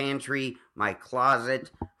it's the pantry, my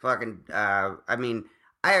closet, fucking,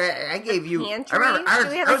 I gave you, pantry? I remember,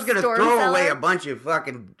 I was going to throw away a bunch of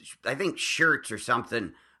fucking, I think shirts or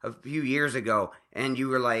something a few years ago, and you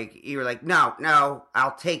were like, no,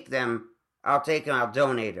 I'll take them, I'll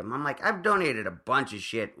donate them. I'm like, I've donated a bunch of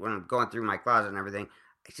shit when I'm going through my closet and everything.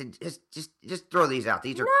 I said, just throw these out.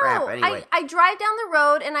 These are crap anyway. I drive down the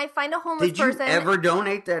road and I find a homeless person. Did you ever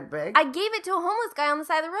donate that bag? I gave it to a homeless guy on the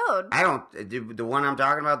side of the road. I don't, the one I'm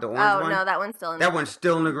talking about, the orange one? Oh, no, that one's still in That one's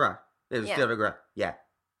still in the garage. It was still in the garage. Yeah.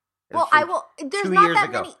 Well, there's not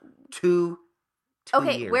that many. 2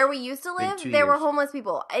 Okay, years. Where we used to live, there were homeless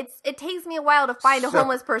people. It takes me a while to find a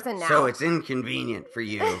homeless person now. So it's inconvenient for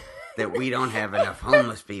you that we don't have enough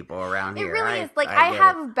homeless people around here. It really is. Like, I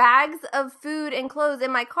have bags of food and clothes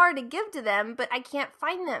in my car to give to them, but I can't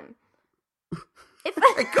find them.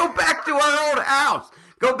 Go back to our old house.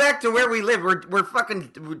 Go back to where we live. We're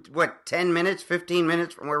fucking, 10 minutes, 15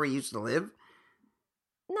 minutes from where we used to live?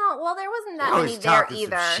 No, well, there wasn't that many there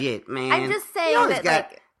either. Some shit, man. I'm just saying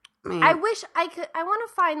that, man. I wish I could. I want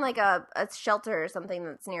to find like a shelter or something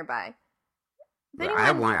that's nearby. If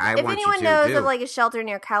anyone knows of like a shelter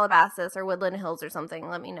near Calabasas or Woodland Hills or something,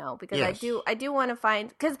 let me know, because I do want to find,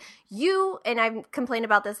 because you and I've complained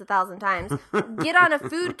about this 1,000 times. Get on a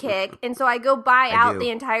food kick, and so I go buy out the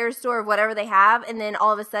entire store of whatever they have, and then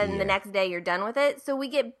all of a sudden the next day you're done with it. So we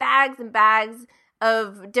get bags and bags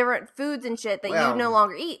of different foods and shit that you no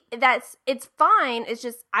longer eat. It's fine. It's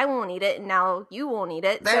just I won't eat it, and now you won't eat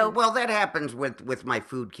it. That happens with my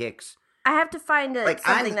food kicks. I have to find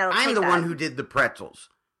something that'll take I'm the one who did the pretzels.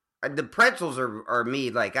 The pretzels are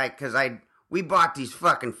me. Like we bought these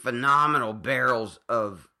fucking phenomenal barrels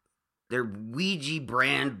of their Ouija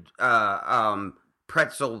brand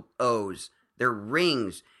pretzel O's. They're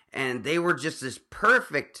rings, and they were just this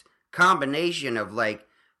perfect combination of like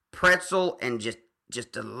pretzel and just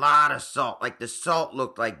a lot of salt. Like the salt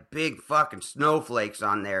looked like big fucking snowflakes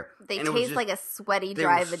on there. They taste like a sweaty,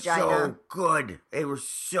 dry vagina. So good. They were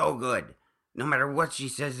so good. No matter what she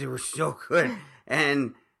says, they were so good.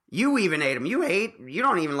 And you even ate them. You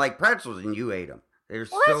don't even like pretzels, and you ate them. They're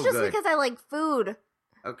so good. Well, that's just because I like food.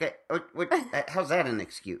 Okay. How's that an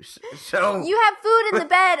excuse? So you have food in the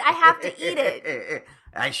bed. I have to eat it.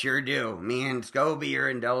 I sure do. Me and Scobie are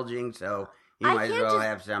indulging, so... You might as well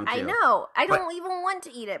have some too. I know. I don't even want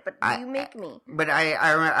to eat it, but you make me. But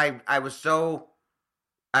I was so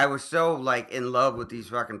like in love with these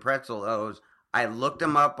fucking pretzel O's. I looked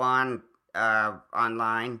them up on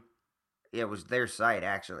online. It was their site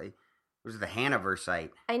actually. It was the Hanover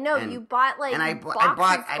site. I know you bought like I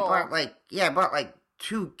bought like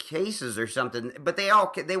 2 cases or something. But they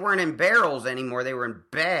weren't in barrels anymore. They were in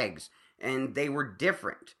bags, and they were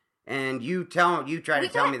different. and you try to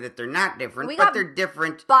tell me that they're not different, but they're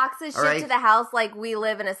different. Boxes shipped to the house like we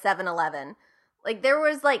live in a 7-Eleven. Like, there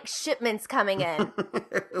was, like, shipments coming in.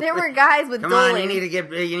 There were guys with Come on, you need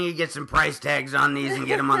to get some price tags on these and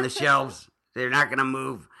get them on the shelves. They're not going to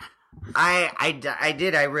move. I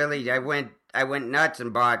went nuts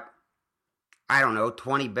and bought, I don't know,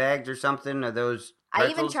 20 bags or something of those pretzels.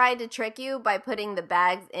 I even tried to trick you by putting the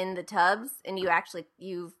bags in the tubs, and you actually,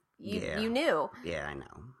 you knew. Yeah, I know.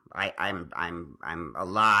 I'm a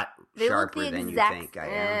lot sharper than you think I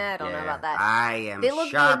am. I don't know about that. I am They look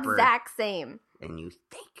sharper the exact same. than you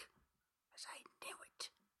think. Because I knew it.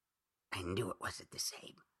 I knew it wasn't the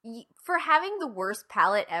same. For having the worst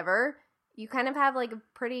palate ever, you kind of have like a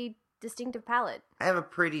pretty distinctive palate. I have a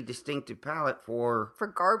pretty distinctive palate for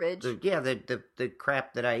garbage. The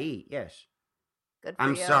crap that I eat. Yes. Good for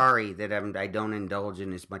I'm you. sorry that I don't indulge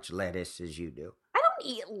in as much lettuce as you do. I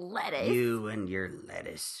don't eat lettuce. You and your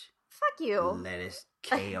lettuce. Fuck you. Lettuce,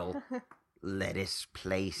 kale, lettuce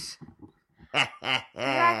place. You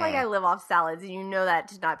act like I live off salads, and you know that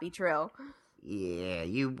to not be true. Yeah, I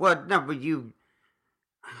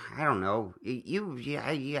don't know.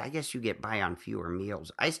 I guess you get by on fewer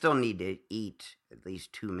meals. I still need to eat at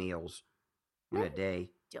least 2 meals in a day.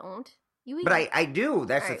 Don't you eat? But I do.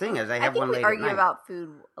 That's the thing, is I have one late at night. I think we argue about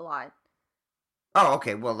food a lot. Oh,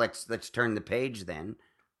 okay. Well, let's turn the page then.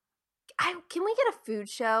 Can we get a food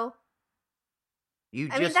show? You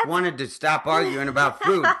wanted to stop arguing about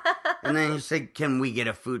food, and then you said, "Can we get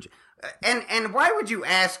a food?" And why would you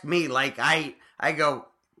ask me? Like I go,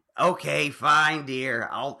 okay, fine, dear.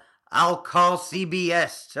 I'll call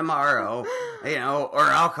CBS tomorrow, or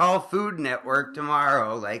I'll call Food Network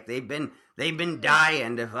tomorrow. Like they've been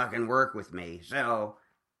dying to fucking work with me. So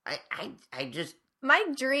I just. My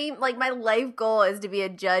dream, like my life goal, is to be a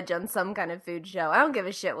judge on some kind of food show. I don't give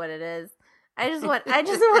a shit what it is. I just want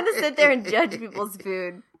to sit there and judge people's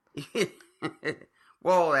food.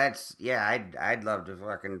 Well, I'd love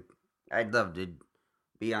to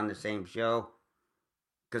be on the same show,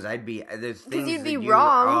 because there's things you'd be that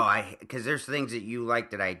wrong. Because there's things that you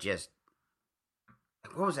like that I just.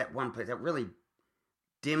 What was that one place? That really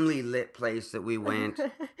dimly lit place that we went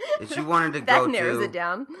that you wanted to go to. That narrows it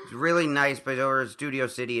down. It's really nice, but over at Studio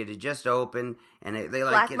City, it had just opened, and they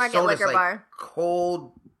Black Market sold us Liquor Bar.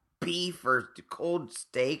 Cold beef or cold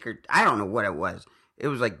steak, or I don't know what it was. It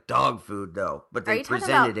was like dog food though, but they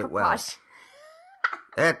presented it well.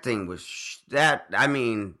 That thing was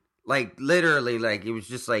like literally, like it was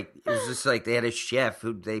just like they had a chef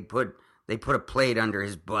who they put a plate under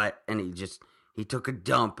his butt, and he took a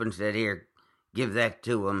dump and said, "Here, give that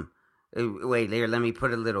to him. Wait, here, let me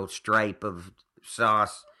put a little stripe of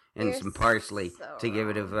sauce and some parsley to give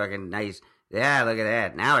it a fucking nice." Yeah, look at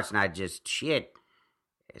that. Now it's not just shit.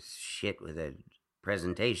 It's shit with a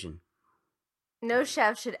presentation. No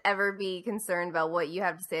chef should ever be concerned about what you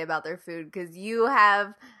have to say about their food, because you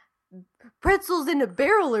have pretzels in a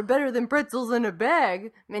barrel are better than pretzels in a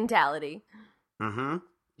bag mentality. Mm-hmm.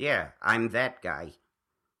 Yeah, I'm that guy.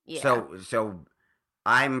 Yeah. So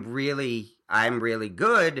I'm really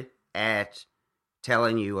good at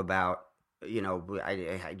telling you about,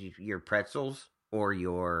 your pretzels or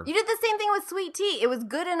your. You did the same thing with sweet tea. It was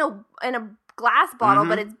good in a glass bottle,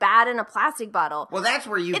 but it's bad in a plastic bottle. Well, that's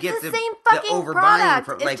where you get the same fucking overbuying product.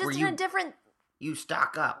 From, it's like just where in a different. You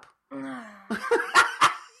stock up. I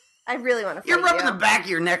really want to. You're rubbing the back of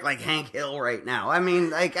your neck like Hank Hill right now. I mean,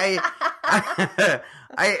 like because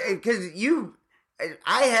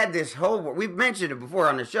I had this whole war. We've mentioned it before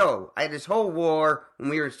on the show. I had this whole war when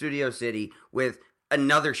we were in Studio City with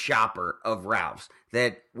another shopper of Ralph's,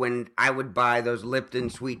 that when I would buy those Lipton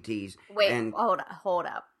sweet teas. Wait, hold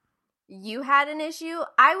up. You had an issue?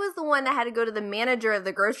 I was the one that had to go to the manager of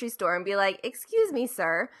the grocery store and be like, "Excuse me,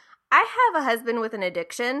 sir. I have a husband with an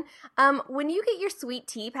addiction. When you get your sweet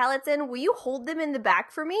tea pallets in, will you hold them in the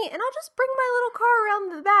back for me? And I'll just bring my little car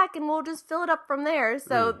around the back and we'll just fill it up from there."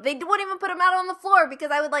 So they wouldn't even put them out on the floor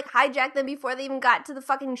because I would hijack them before they even got to the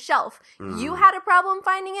fucking shelf. You had a problem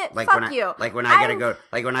finding it? Fuck you. Like when I gotta go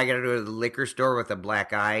to the liquor store with a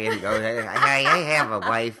black eye and go, I have a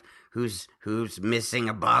wife who's missing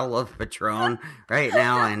a bottle of Patron right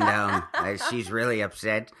now, and she's really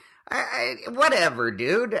upset. Whatever,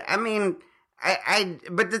 dude. I mean,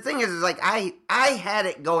 but the thing is like I had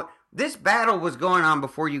it going. This battle was going on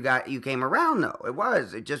before you came around, though.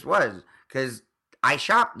 It just was, because I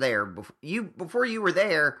shopped there before you were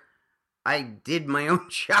there. I did my own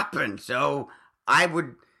shopping, so I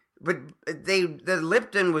would. But the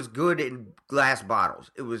Lipton was good in glass bottles.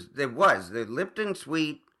 It was the Lipton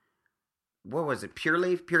Sweet. What was it? Pure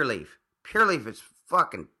Leaf. Pure Leaf is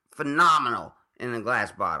fucking phenomenal in a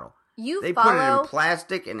glass bottle. You They put it in follow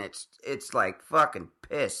plastic, and it's like fucking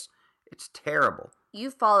piss. It's terrible.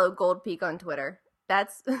 you follow Gold Peak on Twitter.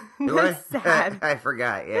 That's Do I? sad. I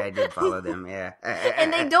forgot. Yeah, I did follow them. Yeah,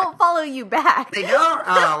 And they don't follow you back. They don't.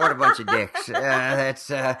 Oh, what a bunch of dicks. That's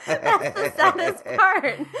That's the saddest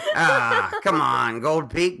part. Come on, Gold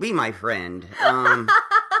Peak, be my friend.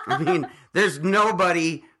 I mean, there's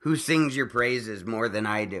nobody who sings your praises more than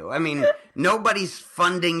I do. I mean, nobody's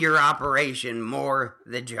funding your operation more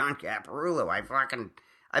than John Caparulo.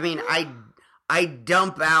 I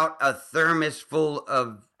dump out a thermos full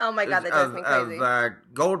of Oh my god, that drives me crazy.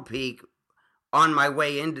 Gold Peak on my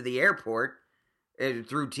way into the airport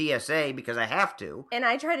through TSA because I have to. And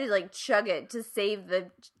I try to like chug it to save the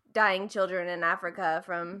dying children in Africa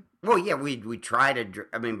from. Well, yeah, we try to.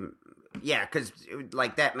 I mean, yeah, because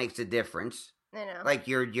like that makes a difference. I know. Like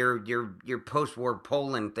your post-war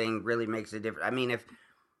Poland thing really makes a difference. I mean, if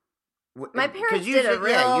my parents did a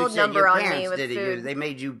real number on me with food. They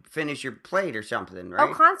made you finish your plate or something, right?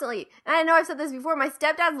 Oh, constantly. And I know I've said this before. My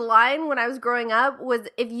stepdad's line when I was growing up was,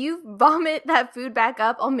 "If you vomit that food back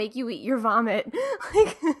up, I'll make you eat your vomit."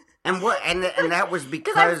 Like, and what? And that was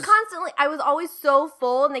because I was always so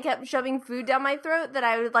full, and they kept shoving food down my throat that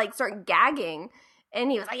I would like start gagging.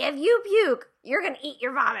 And he was like, "If you puke, you're gonna eat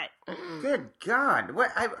your vomit." Good God!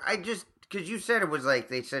 What? I just. Because you said it was like,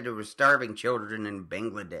 they said it was starving children in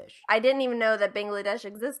Bangladesh. I didn't even know that Bangladesh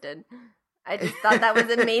existed. I just thought that was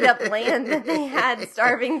a made-up land that they had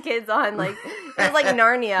starving kids on. Like, it was like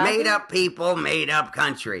Narnia. Made-up people, made-up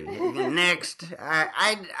country. Next. A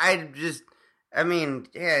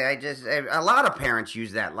lot of parents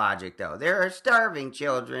use that logic, though. There are starving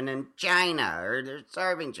children in China, or there's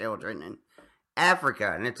starving children in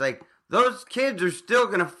Africa. And it's like, those kids are still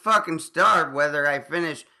going to fucking starve whether I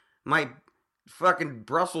finish my fucking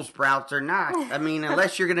Brussels sprouts or not. I mean,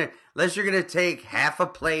 unless you're gonna take half a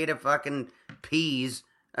plate of fucking peas,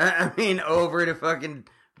 over to fucking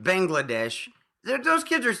Bangladesh, those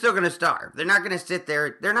kids are still gonna starve. They're not gonna sit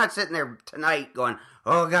there. They're not sitting there tonight going,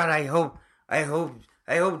 "Oh God, I hope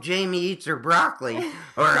Jamie eats her broccoli,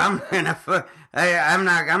 or I'm gonna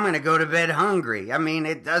go to bed hungry." I mean,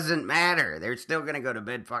 it doesn't matter. They're still gonna go to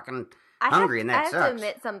bed fucking hungry, and that sucks. I have to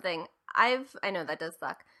admit something. I know that does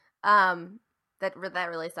suck. That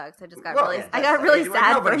really sucks. I just got really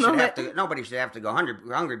sad for a moment. Nobody should have to go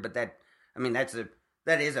hungry, but that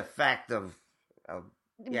is a fact of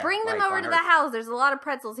bring them over to the house. There's a lot of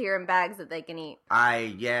pretzels here in bags that they can eat.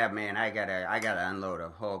 I gotta unload a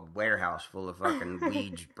whole warehouse full of fucking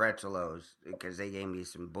Weege pretzelos because they gave me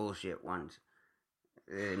some bullshit ones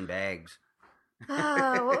in bags.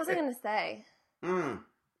 What was I gonna say? I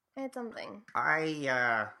had something.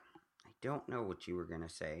 I don't know what you were gonna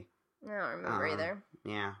say. I don't remember either.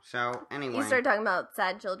 Yeah. So anyway, you started talking about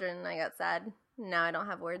sad children, and I got sad. Now I don't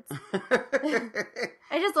have words.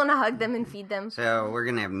 I just want to hug them and feed them. So we're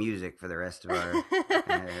gonna have music for the rest of our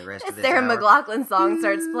rest of this Sarah hour. McLachlan song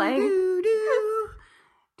starts playing.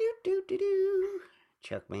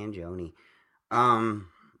 Chuck Mangione.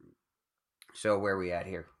 So where are we at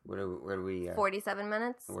here? Where do we? 47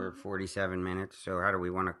 minutes. We're 47 minutes. So how do we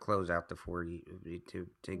want to close out the 40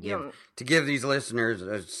 to give these listeners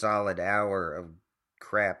a solid hour of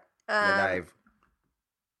crap that I've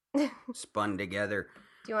spun together?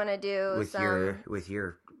 Do you want to do with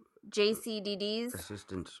your JCDDs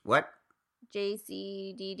assistance? What?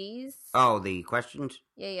 JCDDs? Oh, the questions?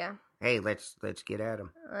 Yeah. Hey, let's get at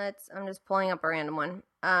them. I'm just pulling up a random one.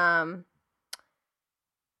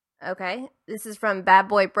 Okay, this is from Bad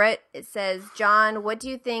Boy Brit. It says, John, what do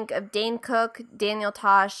you think of Dane Cook, Daniel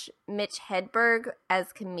Tosh, Mitch Hedberg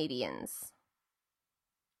as comedians?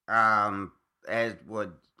 As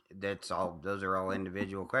what? That's all. Those are all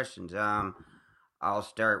individual questions. I'll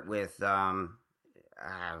start with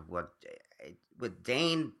with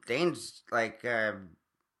Dane. Dane's like,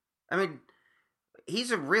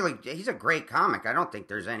 he's a great comic. I don't think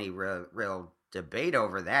there's any real debate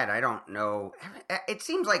over that. I don't know. It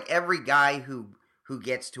seems like every guy who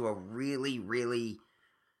gets to a really, really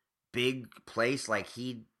big place like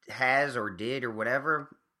he has or did or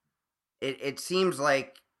whatever, it seems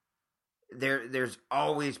like there's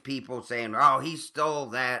always people saying, "Oh, he stole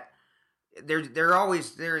that." There's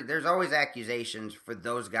always accusations for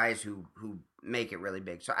those guys who make it really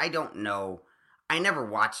big. So I don't know. I never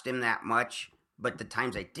watched him that much, but the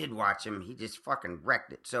times I did watch him, he just fucking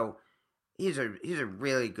wrecked it. So he's a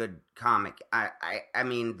really good comic. I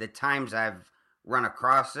mean, the times I've run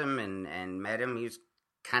across him and met him, he's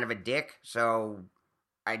kind of a dick. So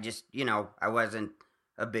I just, I wasn't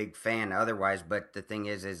a big fan otherwise. But the thing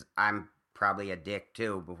is I'm probably a dick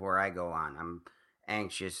too before I go on. I'm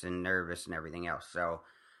anxious and nervous and everything else. So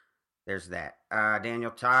there's that.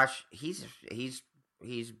 Daniel Tosh, he's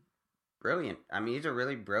brilliant. I mean, he's a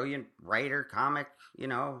really brilliant writer, comic. You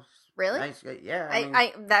know, Really? nice guy. Yeah, I I, mean,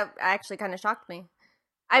 I that actually kind of shocked me.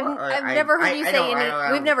 I've well, I've never heard you I say don't, any.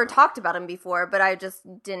 I We've don't. never talked about him before, but I just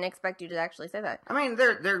didn't expect you to actually say that. I mean,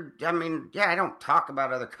 I mean, yeah, I don't talk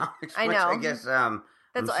about other comics I much. I know. guess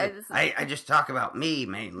That's why this is... I just talk about me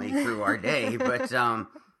mainly through our day. But yeah,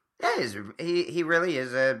 he really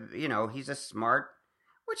is he's a smart.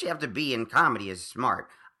 What you have to be in comedy is smart.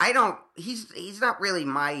 I don't. He's not really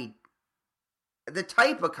the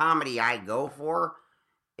type of comedy I go for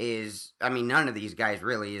is. I mean, none of these guys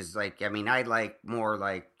really is like. I mean, I like more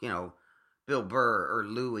like Bill Burr or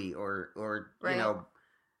Louis or Right.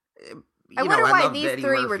 eh, I wonder why love these Eddie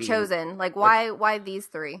three were Murphy. chosen. Like, What's- why these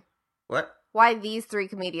three? What? Why these three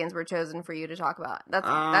comedians were chosen for you to talk about?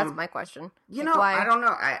 That's my question. Like, why? I don't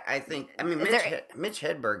know. I think. I mean, Is there... Mitch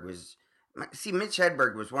Hedberg was. See, Mitch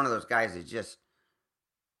Hedberg was one of those guys that just.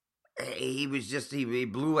 He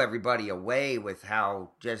blew everybody away with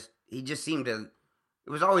how he just seemed to. It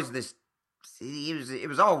was always this. It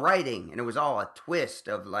was all writing, and it was all a twist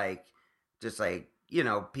of like, just like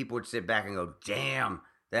people would sit back and go, "Damn,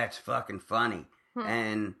 that's fucking funny,"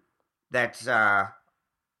 and that's I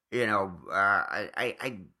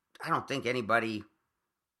don't think anybody.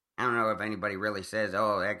 I don't know if anybody really says,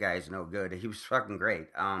 "Oh, that guy's no good." He was fucking great.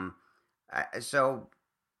 So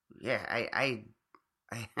yeah,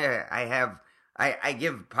 I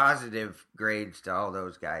give positive grades to all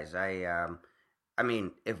those guys. I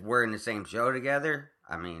mean, if we're in the same show together,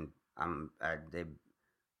 I mean, they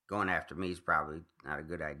going after me is probably not a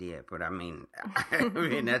good idea. But I mean,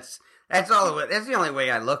 that's all. That's the only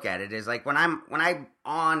way I look at it is like when I'm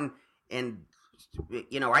on and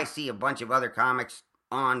I see a bunch of other comics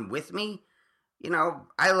on with me.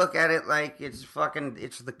 I look at it like it's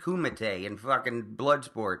the Kumite and fucking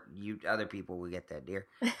Bloodsport. You other people will get that, dear.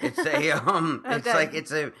 It's a it's Okay. like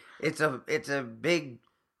it's a big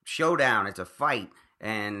showdown. It's a fight,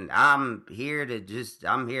 and I'm here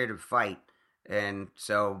to fight. And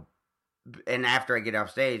so, and after I get off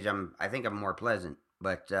stage, I think I'm more pleasant.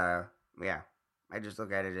 But yeah, I just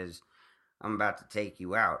look at it as I'm about to take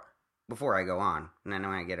you out before I go on, and then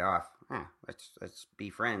when I get off, let's be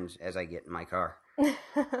friends as I get in my car.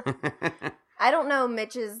 I don't know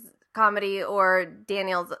Mitch's comedy or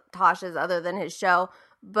Daniel Tosh's other than his show,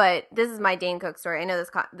 but this is my Dane Cook story. I know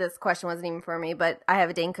this question wasn't even for me, but I have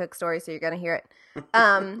a Dane Cook story, so you're gonna hear it.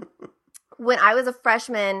 When I was a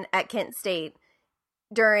freshman at Kent State,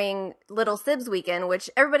 during Little Sibs weekend, which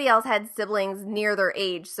everybody else had siblings near their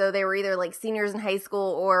age, so they were either like seniors in high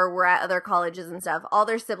school or were at other colleges and stuff. All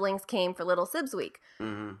their siblings came for Little Sibs week.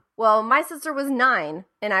 Mm-hmm. Well, my sister was 9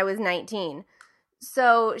 and I was 19.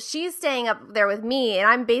 So she's staying up there with me, and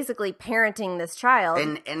I'm basically parenting this child.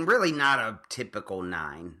 And really not a typical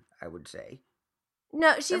 9, I would say.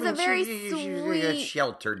 No, she's a very she's sweet, a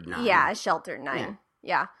sheltered 9. Yeah, a sheltered 9.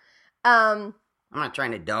 Yeah. I'm not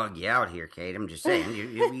trying to dog you out here, Kate. I'm just saying.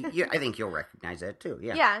 You, I think you'll recognize that too.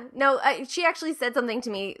 Yeah. Yeah. No, she actually said something to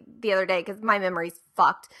me the other day because my memory's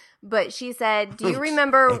fucked. But she said, "Do you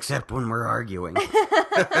remember?" Except when we're arguing.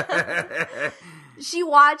 She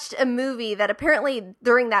watched a movie that apparently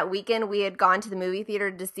during that weekend we had gone to the movie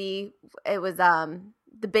theater to see. It was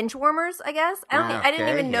the Benchwarmers, I guess. I didn't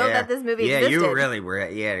even know that this movie existed. Yeah, you really were.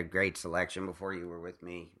 You had a great selection before you were with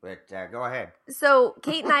me. But go ahead. So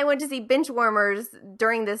Kate and I went to see Benchwarmers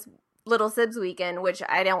during this Little Sibs weekend, which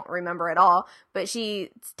I don't remember at all. But she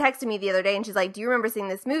texted me the other day and she's like, "Do you remember seeing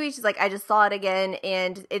this movie?" She's like, "I just saw it again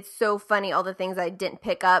and it's so funny, all the things I didn't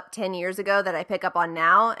pick up 10 years ago that I pick up on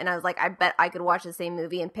now." And I was like, I bet I could watch the same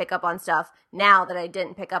movie and pick up on stuff now that I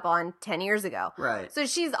didn't pick up on 10 years ago. Right. So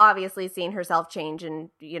she's obviously seen herself change and,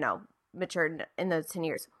 matured in those 10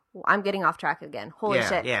 years. I'm getting off track again. Holy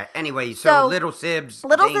shit. Yeah. Anyway, so Little Sibs.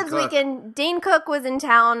 Weekend, Dane Cook was in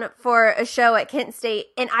town for a show at Kent State,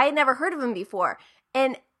 and I had never heard of him before.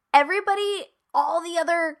 And everybody, all the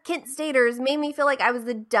other Kent Staters, made me feel like I was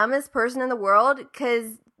the dumbest person in the world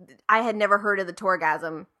because I had never heard of the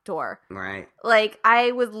Torgasm tour. Right. Like,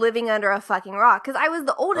 I was living under a fucking rock because I was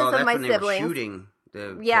the oldest of my siblings. They were shooting the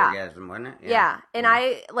Torgasm, wasn't it? Yeah. And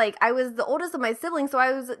I was the oldest of my siblings, so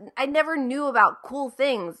I never knew about cool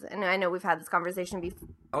things. And I know we've had this conversation before.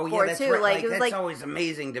 Oh yeah, that's too. right. It was that's always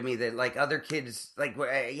amazing to me that other kids go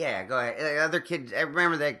ahead. Other kids. I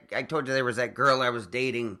remember that I told you there was that girl I was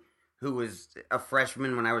dating who was a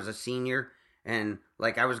freshman when I was a senior, and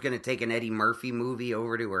I was gonna take an Eddie Murphy movie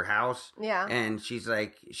over to her house. Yeah. And she's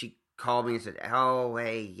like, she called me and said, "Oh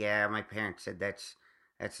hey, yeah, my parents said that's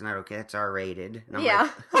that's not okay. That's R-rated. And I'm Yeah.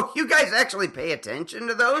 like, oh, you guys actually pay attention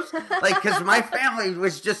to those? Like, because my family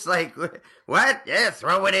was just like, what? Yeah,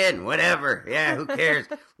 throw it in, whatever. Yeah, who cares?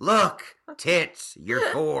 Look, tits, you're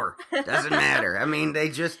 4. Doesn't matter. I mean, they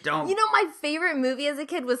just don't. You know, my favorite movie as a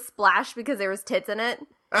kid was Splash because there was tits in it.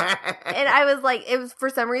 And I was like, it was, for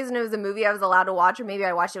some reason, it was a movie I was allowed to watch, or maybe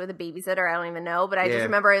I watched it with a babysitter, I don't even know, but I just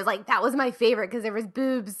remember it was like, that was my favorite because there was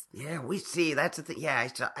boobs. Yeah, we see, that's the thing. Yeah,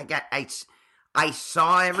 I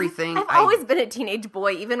saw everything. I've always been a teenage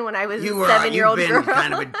boy, even when I was a 7-year-old girl.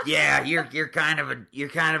 Kind of a, yeah, you're kind of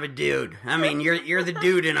a dude. I mean, you're the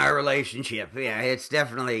dude in our relationship. Yeah, it's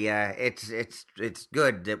definitely it's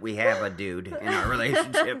good that we have a dude in our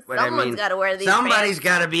relationship. But Someone's got to wear these. Somebody's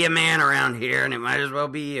got to be a man around here, and it might as well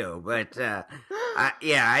be you. But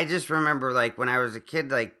I just remember like when I was a kid,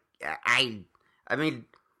 like I mean.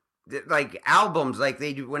 Like albums, like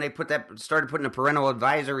they do when they started putting a parental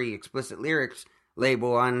advisory explicit lyrics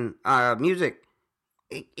label on music,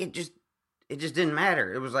 it just didn't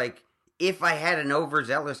matter. It was like if I had an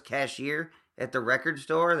overzealous cashier at the record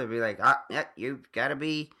store, they'd be like, yeah, you've got to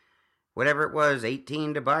be whatever it was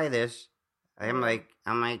 18 to buy this. I'm like,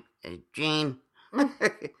 hey, Jane,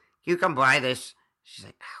 you come buy this. She's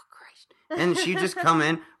like, oh Christ, and she just come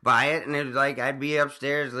in, buy it, and it was like I'd be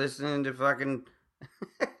upstairs listening to fucking.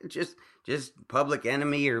 just Public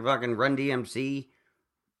Enemy or fucking Run DMC.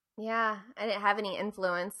 Yeah, I didn't have any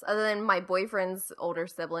influence other than my boyfriend's older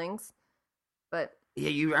siblings. But yeah,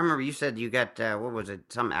 I remember you said you got what was it?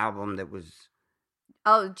 Some album that was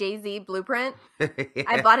Jay-Z Blueprint. Yeah.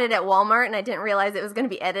 I bought it at Walmart and I didn't realize it was going to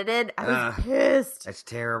be edited. I was pissed. That's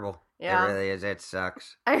terrible. Yeah, it really is. That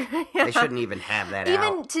sucks. They shouldn't even have that out.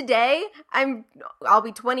 Even today, I'll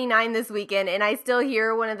be 29 this weekend, and I still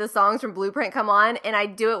hear one of the songs from Blueprint come on, and I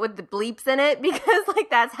do it with the bleeps in it because, like,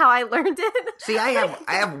 that's how I learned it. See, I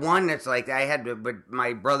have one that's like but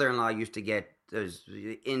my brother-in-law used to get those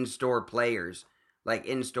in-store players, like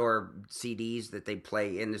in-store CDs that they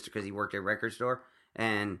play in this because he worked at a record store,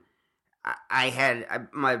 and I had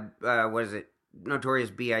my what is it? Notorious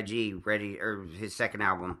B.I.G. ready, or his second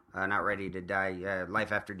album, Not Ready to Die,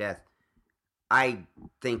 Life After Death. I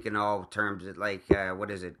think in all terms that like, what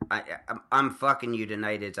is it? I'm fucking you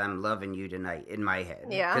tonight. It's I'm loving you tonight in my head.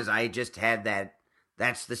 Yeah. Because I just had that.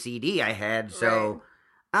 That's the CD I had. So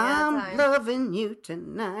right. I'm loving you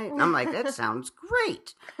tonight. I'm like, that sounds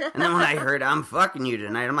great. And then when I heard I'm fucking you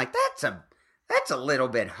tonight, I'm like, that's a little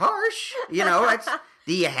bit harsh. You know, that's.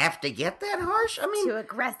 Do you have to get that harsh? I mean, too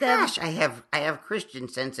aggressive. Gosh, I have Christian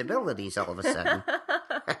sensibilities all of a sudden.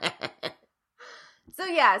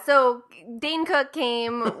 So Dane Cook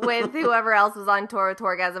came with whoever else was on tour with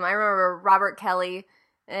Torgasm. I remember Robert Kelly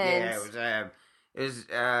and it was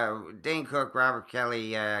Dane Cook, Robert Kelly,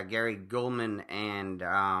 Gary Gulman, and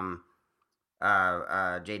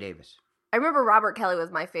Jay Davis. I remember Robert Kelly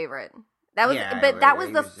was my favorite. That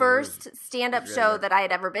was the first stand-up show that I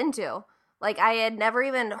had ever been to. Like, I had never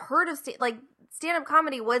even heard of, stand-up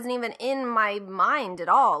comedy wasn't even in my mind at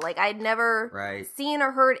all. Like, I'd never seen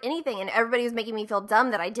or heard anything, and everybody was making me feel dumb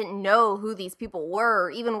that I didn't know who these people were, or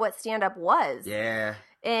even what stand-up was. Yeah.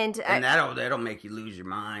 And that'll make you lose your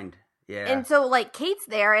mind. Yeah. And so, like, Kate's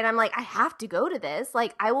there, and I'm like, I have to go to this.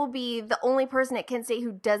 Like, I will be the only person at Kent State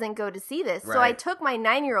who doesn't go to see this. Right. So I took my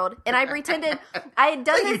 9-year-old, and I pretended I had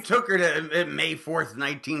done this. You took her to May 4th,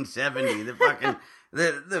 1970, the fucking...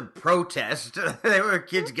 The protest,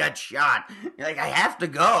 kids got shot. You're like, I have to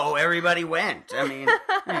go. Everybody went. I mean,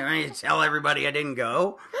 I tell everybody I didn't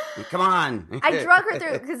go. Come on. I drug her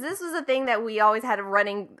through because this was a thing that we always had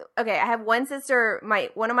running. Okay, I have one sister.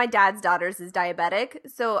 One of my dad's daughters is diabetic,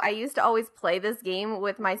 so I used to always play this game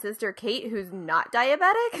with my sister Kate, who's not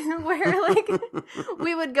diabetic. Where like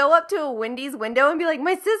we would go up to a Wendy's window and be like,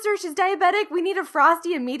 "My sister, she's diabetic. We need a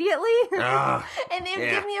Frosty immediately," and they would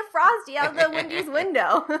give me a Frosty out of the Wendy's window.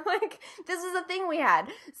 Like, this is a thing we had.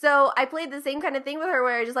 So I played the same kind of thing with her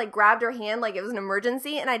where I just like grabbed her hand like it was an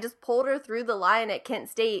emergency and I just pulled her through the line at Kent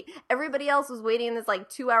State. Everybody else was waiting in this like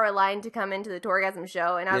 2-hour line to come into the Torgasm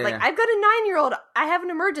show, and I was like, I've got a 9-year-old. I have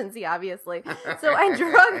an emergency, obviously. So I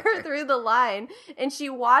drug her through the line and she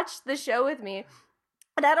watched the show with me.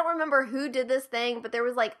 And I don't remember who did this thing, but there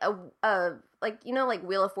was like a like, you know, like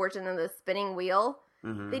Wheel of Fortune and the spinning wheel.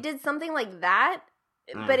 Mm-hmm. They did something like that,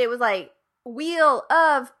 but it was like Wheel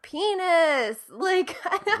of Penis. Like,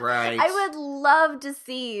 right. I would love to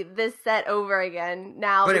see this set over again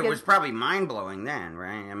now. But it was probably mind-blowing then,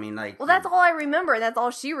 right? I mean, like... Well, that's all I remember. That's all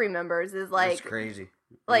she remembers is, like... That's crazy.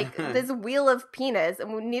 Like, this Wheel of Penis.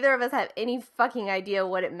 And neither of us have any fucking idea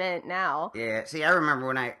what it meant now. Yeah, see, I remember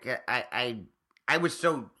when I was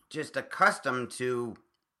so just accustomed to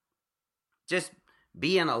just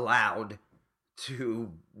being allowed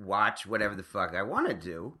to watch whatever the fuck I want to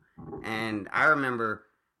do. And I remember,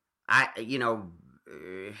 Eddie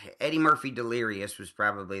Murphy Delirious was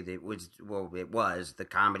probably it was the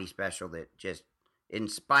comedy special that just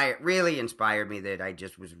really inspired me, that I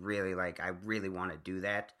just was really like, I really want to do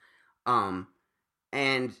that. And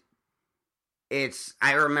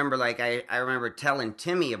I remember I remember telling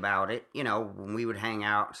Timmy about it, when we would hang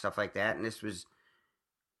out and stuff like that. And this was,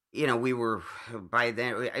 we were, by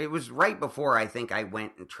then, it was right before I think I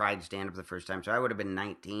went and tried stand up the first time. So I would have been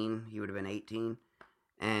 19, he would have been 18.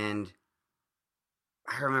 And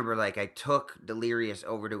I remember I took Delirious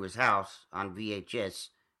over to his house on VHS,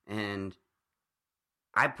 and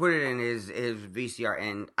I put it in his VCR.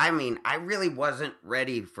 And I mean, I really wasn't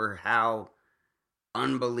ready for how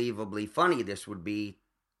unbelievably funny this would be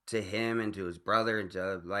to him and to his brother, and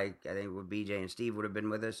to, I think BJ and Steve would have been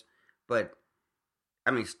with us. But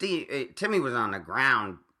I mean, Timmy was on the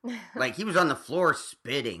ground, he was on the floor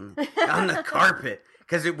spitting on the carpet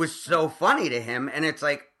because it was so funny to him. And it's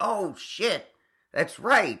like, oh shit, that's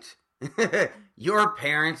right. Your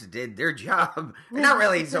parents did their job. Not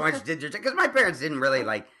really so much did their job, because my parents didn't really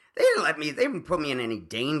they didn't put me in any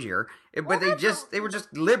danger, but they were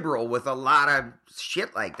just liberal with a lot of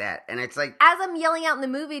shit like that. And it's like, as I'm yelling out in the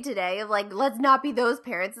movie today of let's not be those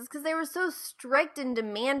parents, it's because they were so strict and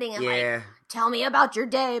demanding and tell me about your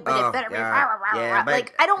day, but it better be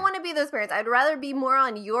I don't want to be those parents. I'd rather be more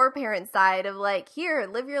on your parents' side of here,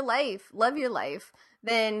 live your life, love your life,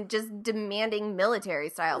 than just demanding military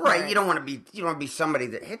style. Right, you don't want to be somebody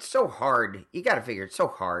that, it's so hard. You got to figure it's so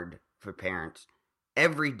hard for parents.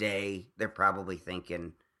 Every day they're probably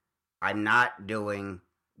thinking, I'm not doing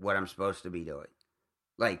what I'm supposed to be doing.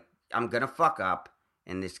 I'm going to fuck up,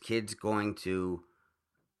 and this kid's he's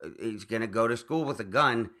going to go to school with a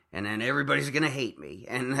gun, and then everybody's going to hate me.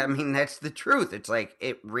 And I mean, that's the truth. It's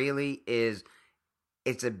it really is.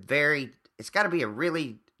 It's got to be a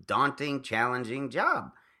really daunting, challenging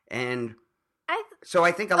job. And so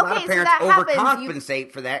I think a lot of parents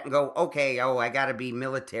overcompensate for that and go, okay, I got to be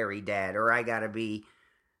military dad, or I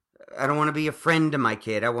don't want to be a friend to my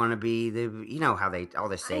kid. I want to be all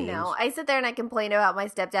the sayings. I know. I sit there and I complain about my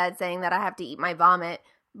stepdad saying that I have to eat my vomit,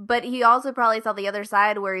 but he also probably saw the other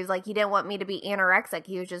side where he's he didn't want me to be anorexic.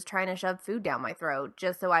 He was just trying to shove food down my throat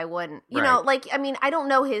just so I wouldn't, I mean, I don't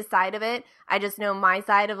know his side of it. I just know my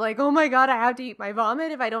side of oh my God, I have to eat my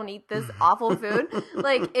vomit if I don't eat this awful food.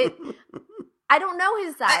 I don't know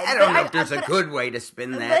his side. I don't know if there's a good way to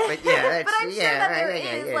spin that, but yeah. But I'm sure that there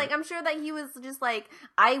is. I'm sure that he was just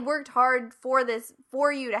I worked hard for this,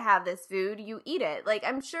 for you to have this food. You eat it.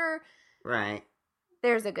 I'm sure. Right.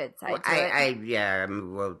 There's a good side to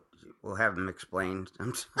it. We'll have him explain.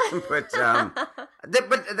 But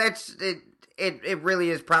that's it. It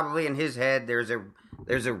really is probably in his head. There's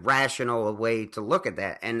a rational way to look at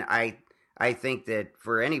that, and I think that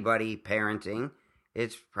for anybody parenting,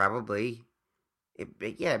 it's probably.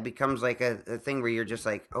 It becomes a thing where you're just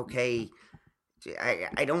okay,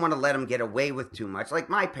 I don't want to let them get away with too much.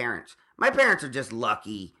 My parents are just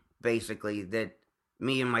lucky, basically, that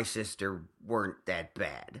me and my sister weren't that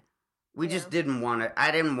bad. We just didn't want to,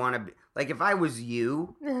 I didn't want to be, if I was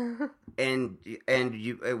you, and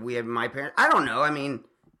you, we had my parents, I don't know, I mean,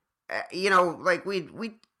 we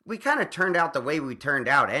kind of turned out the way we turned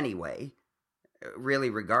out anyway. Really,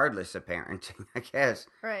 regardless of parenting, I guess.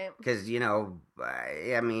 Right. Because,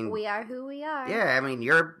 I mean... we are who we are. Yeah, I mean,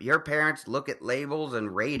 your parents look at labels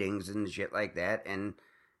and ratings and shit like that, and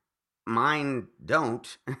mine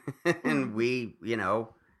don't. And we,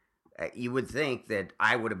 you would think that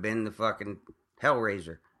I would have been the fucking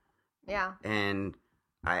Hellraiser. Yeah. And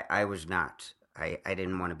I was not. I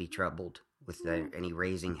didn't want to be troubled with any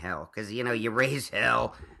raising hell. Because, you raise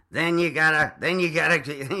hell... Then you gotta bring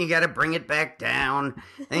it back down.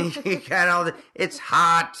 Then you got all the. It's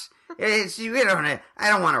hot. I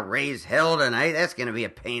don't want to raise hell tonight. That's gonna be a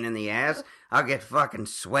pain in the ass. I'll get fucking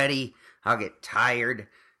sweaty. I'll get tired.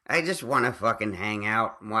 I just want to fucking hang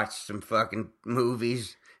out and watch some fucking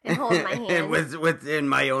movies. And hold my hand. within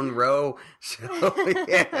my own row. So,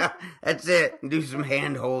 yeah, that's it. Do some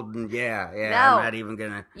hand holding. Yeah. No, I'm not even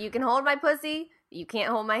gonna. You can hold my pussy. You can't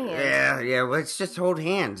hold my hand. Yeah. Let's just hold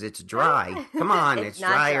hands. It's dry. Come on, it's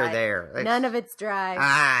drier dry. there. None of it's dry.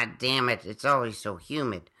 Ah, damn it. It's always so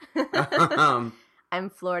humid. I'm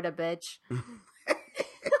Florida, bitch.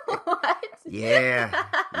 What? Yeah,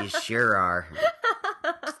 you sure are.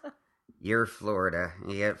 You're Florida.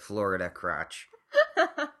 You got Florida crotch.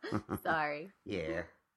 Sorry. Yeah.